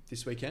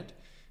this weekend,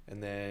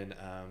 and then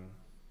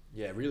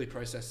yeah, really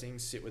process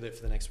things, sit with it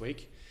for the next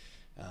week,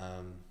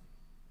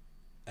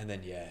 and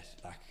then yeah,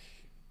 like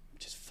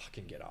just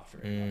fucking get after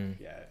it. Like,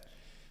 yeah,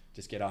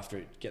 just get after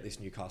it. Get this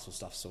Newcastle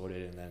stuff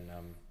sorted, and then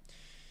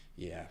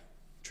yeah,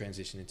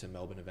 transition into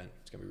Melbourne event.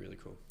 It's gonna be really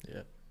cool.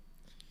 Yeah,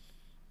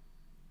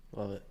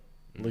 love it.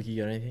 Luke,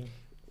 you got anything?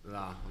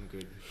 Nah, I'm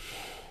good.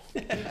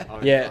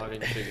 I've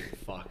been triggered the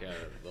fuck out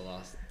of the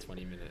last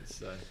 20 minutes.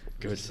 So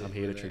Good. I'm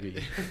here to trigger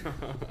you.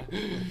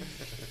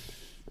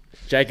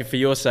 Jacob, for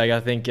your sake, I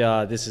think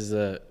this is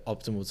the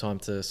optimal time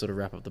to sort of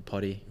wrap up the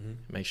potty.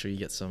 Mm-hmm. Make sure you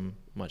get some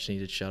much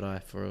needed shut eye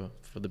for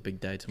the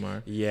big day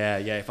tomorrow. Yeah.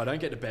 If I don't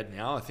get to bed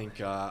now, I think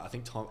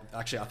Tom.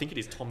 Actually, I think it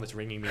is Tom that's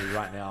ringing me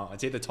right now.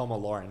 It's either Tom or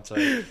Lauren. So,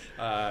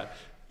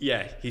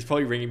 yeah, he's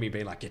probably ringing me,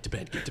 being like, "Get to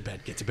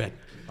bed."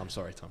 I'm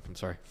sorry, Tom. I'm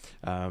sorry.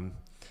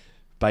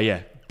 But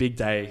yeah, big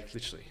day.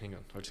 Literally, hang on.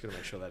 I'm just gonna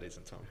make sure that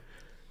isn't Tom.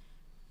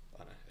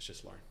 Oh no, it's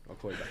just Lauren. I'll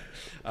call you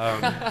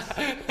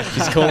back.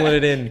 Just calling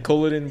it in.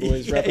 Call it in,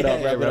 boys. Wrap it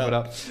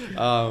up.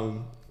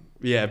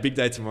 Yeah, big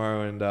day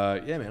tomorrow, and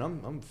yeah,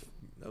 man,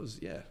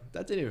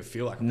 that didn't even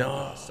feel like a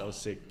podcast. That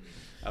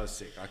was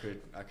sick.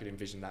 I could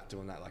envision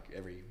doing that like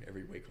every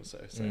week or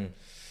so. So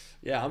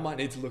yeah, I might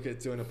need to look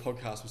at doing a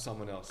podcast with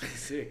someone else.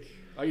 It's sick.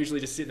 I usually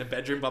just sit in a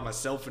bedroom by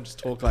myself and just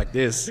talk like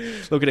this,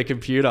 look at a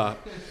computer.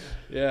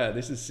 Yeah,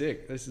 this is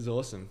sick. This is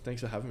awesome.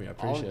 Thanks for having me. I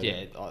appreciate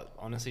it. Yeah,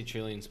 honestly,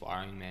 truly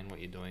inspiring, man, what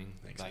you're doing.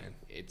 Thanks, like, man.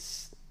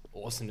 It's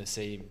awesome to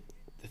see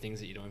the things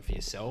that you're doing for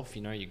yourself.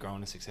 You know, you're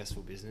growing a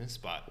successful business,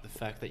 but the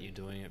fact that you're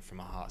doing it from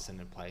a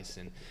heart-centered place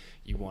and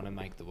you want to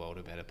make the world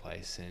a better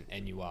place,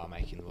 and you are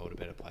making the world a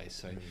better place.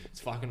 So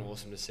it's fucking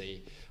awesome to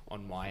see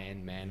on my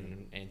end, man,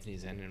 and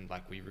Anthony's end, and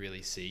like we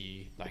really see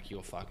you, like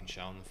you're fucking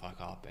showing the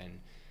fuck up, and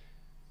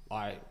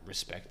I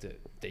respect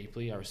it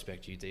deeply. I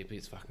respect you deeply.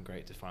 It's fucking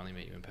great to finally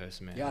meet you in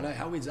person, man. Yeah, I know.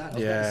 How is that? I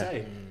was about to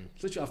say.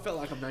 Literally, I felt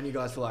like I've known you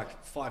guys for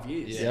like 5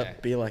 years. Yeah.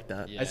 Yep, be like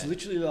that. Yeah. It's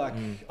literally like,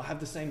 I have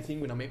the same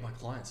thing when I meet my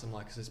clients. I'm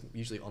like, because it's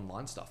usually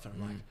online stuff. And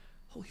I'm like,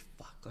 holy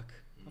fuck. Like,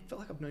 I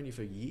felt like I've known you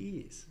for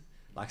years.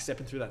 Like,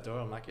 stepping through that door,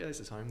 I'm like, yeah, this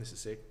is home. This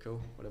is sick.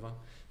 Cool. Whatever.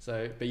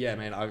 So, but yeah,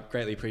 man, I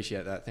greatly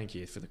appreciate that. Thank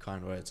you for the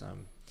kind words.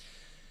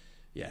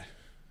 Yeah,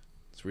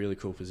 it's a really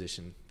cool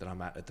position that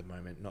I'm at the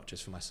moment, not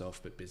just for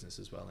myself, but business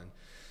as well. And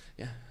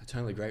yeah, I'm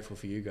totally grateful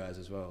for you guys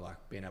as well. Like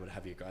being able to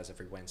have you guys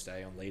every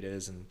Wednesday on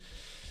Leaders, and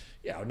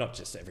yeah, not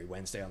just every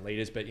Wednesday on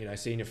Leaders, but you know,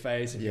 seeing your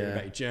face and hearing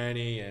about your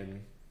journey.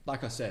 And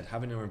like I said,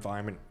 having an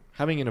environment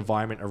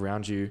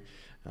around you.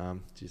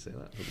 Did you say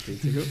that? For the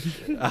pig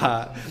tickle?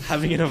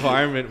 Having an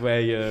environment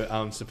where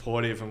you're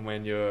supportive, and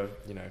when you're,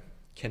 you know,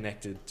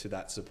 connected to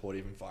that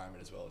supportive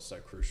environment as well is so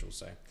crucial.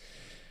 So,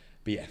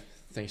 but yeah,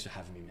 thanks for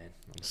having me, man.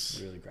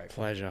 I'm really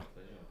grateful. Pleasure.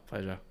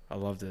 I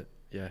loved it.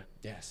 Yeah.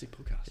 Yeah, sick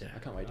podcast. Yeah. I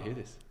can't wait to hear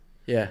this.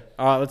 Yeah.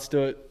 All right, let's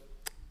do it.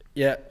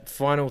 Yeah.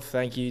 Final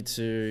thank you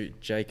to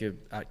Jacob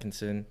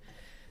Atkinson.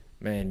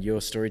 Man, your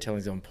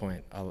storytelling's on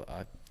point.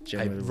 I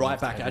genuinely right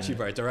back at you,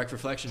 bro. Direct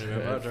reflection,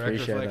 remember?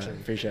 Direct reflection.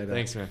 Appreciate that.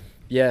 Thanks, man.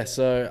 Yeah.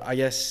 So I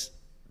guess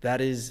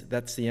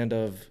that's the end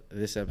of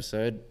this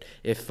episode.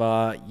 If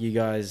you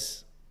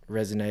guys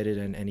resonated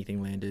and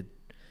anything landed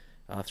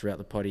throughout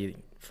the potty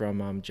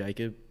from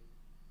Jacob,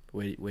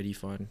 where do you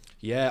find?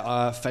 Yeah,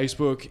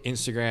 Facebook,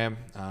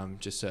 Instagram,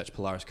 just search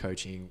Polaris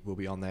Coaching. We'll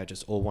be on there,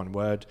 just all one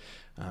word.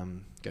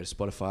 Go to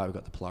Spotify. We've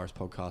got the Polaris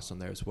podcast on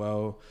there as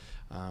well.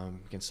 You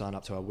can sign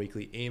up to our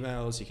weekly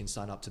emails. You can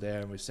sign up to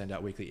there, and we send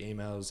out weekly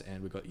emails.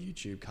 And we've got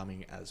YouTube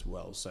coming as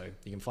well. So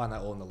you can find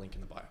that all in the link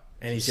in the bio.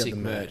 And he's got the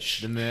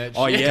merch. The merch.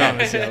 Oh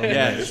yeah,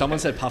 yeah. Someone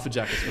said puffer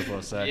jackets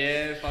before, so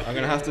yeah, I'm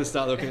gonna have to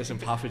start looking at some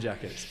puffer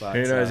jackets. But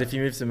who knows? If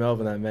you move to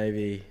Melbourne, that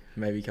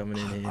maybe coming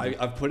in here.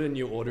 I've put a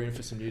new order in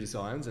for some new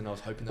designs, and I was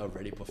hoping they were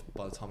ready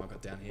by the time I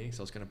got down here,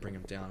 so I was going to bring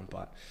them down.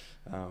 But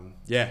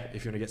yeah,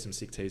 if you want to get some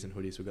sick tees and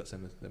hoodies, we've got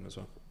some of them as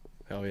well.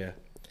 Hell yeah.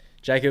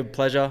 Jacob,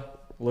 pleasure.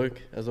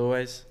 Luke, as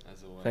always.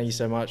 As always. Thank you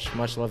so much.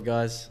 Much love,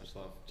 guys. Much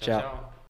love. Ciao.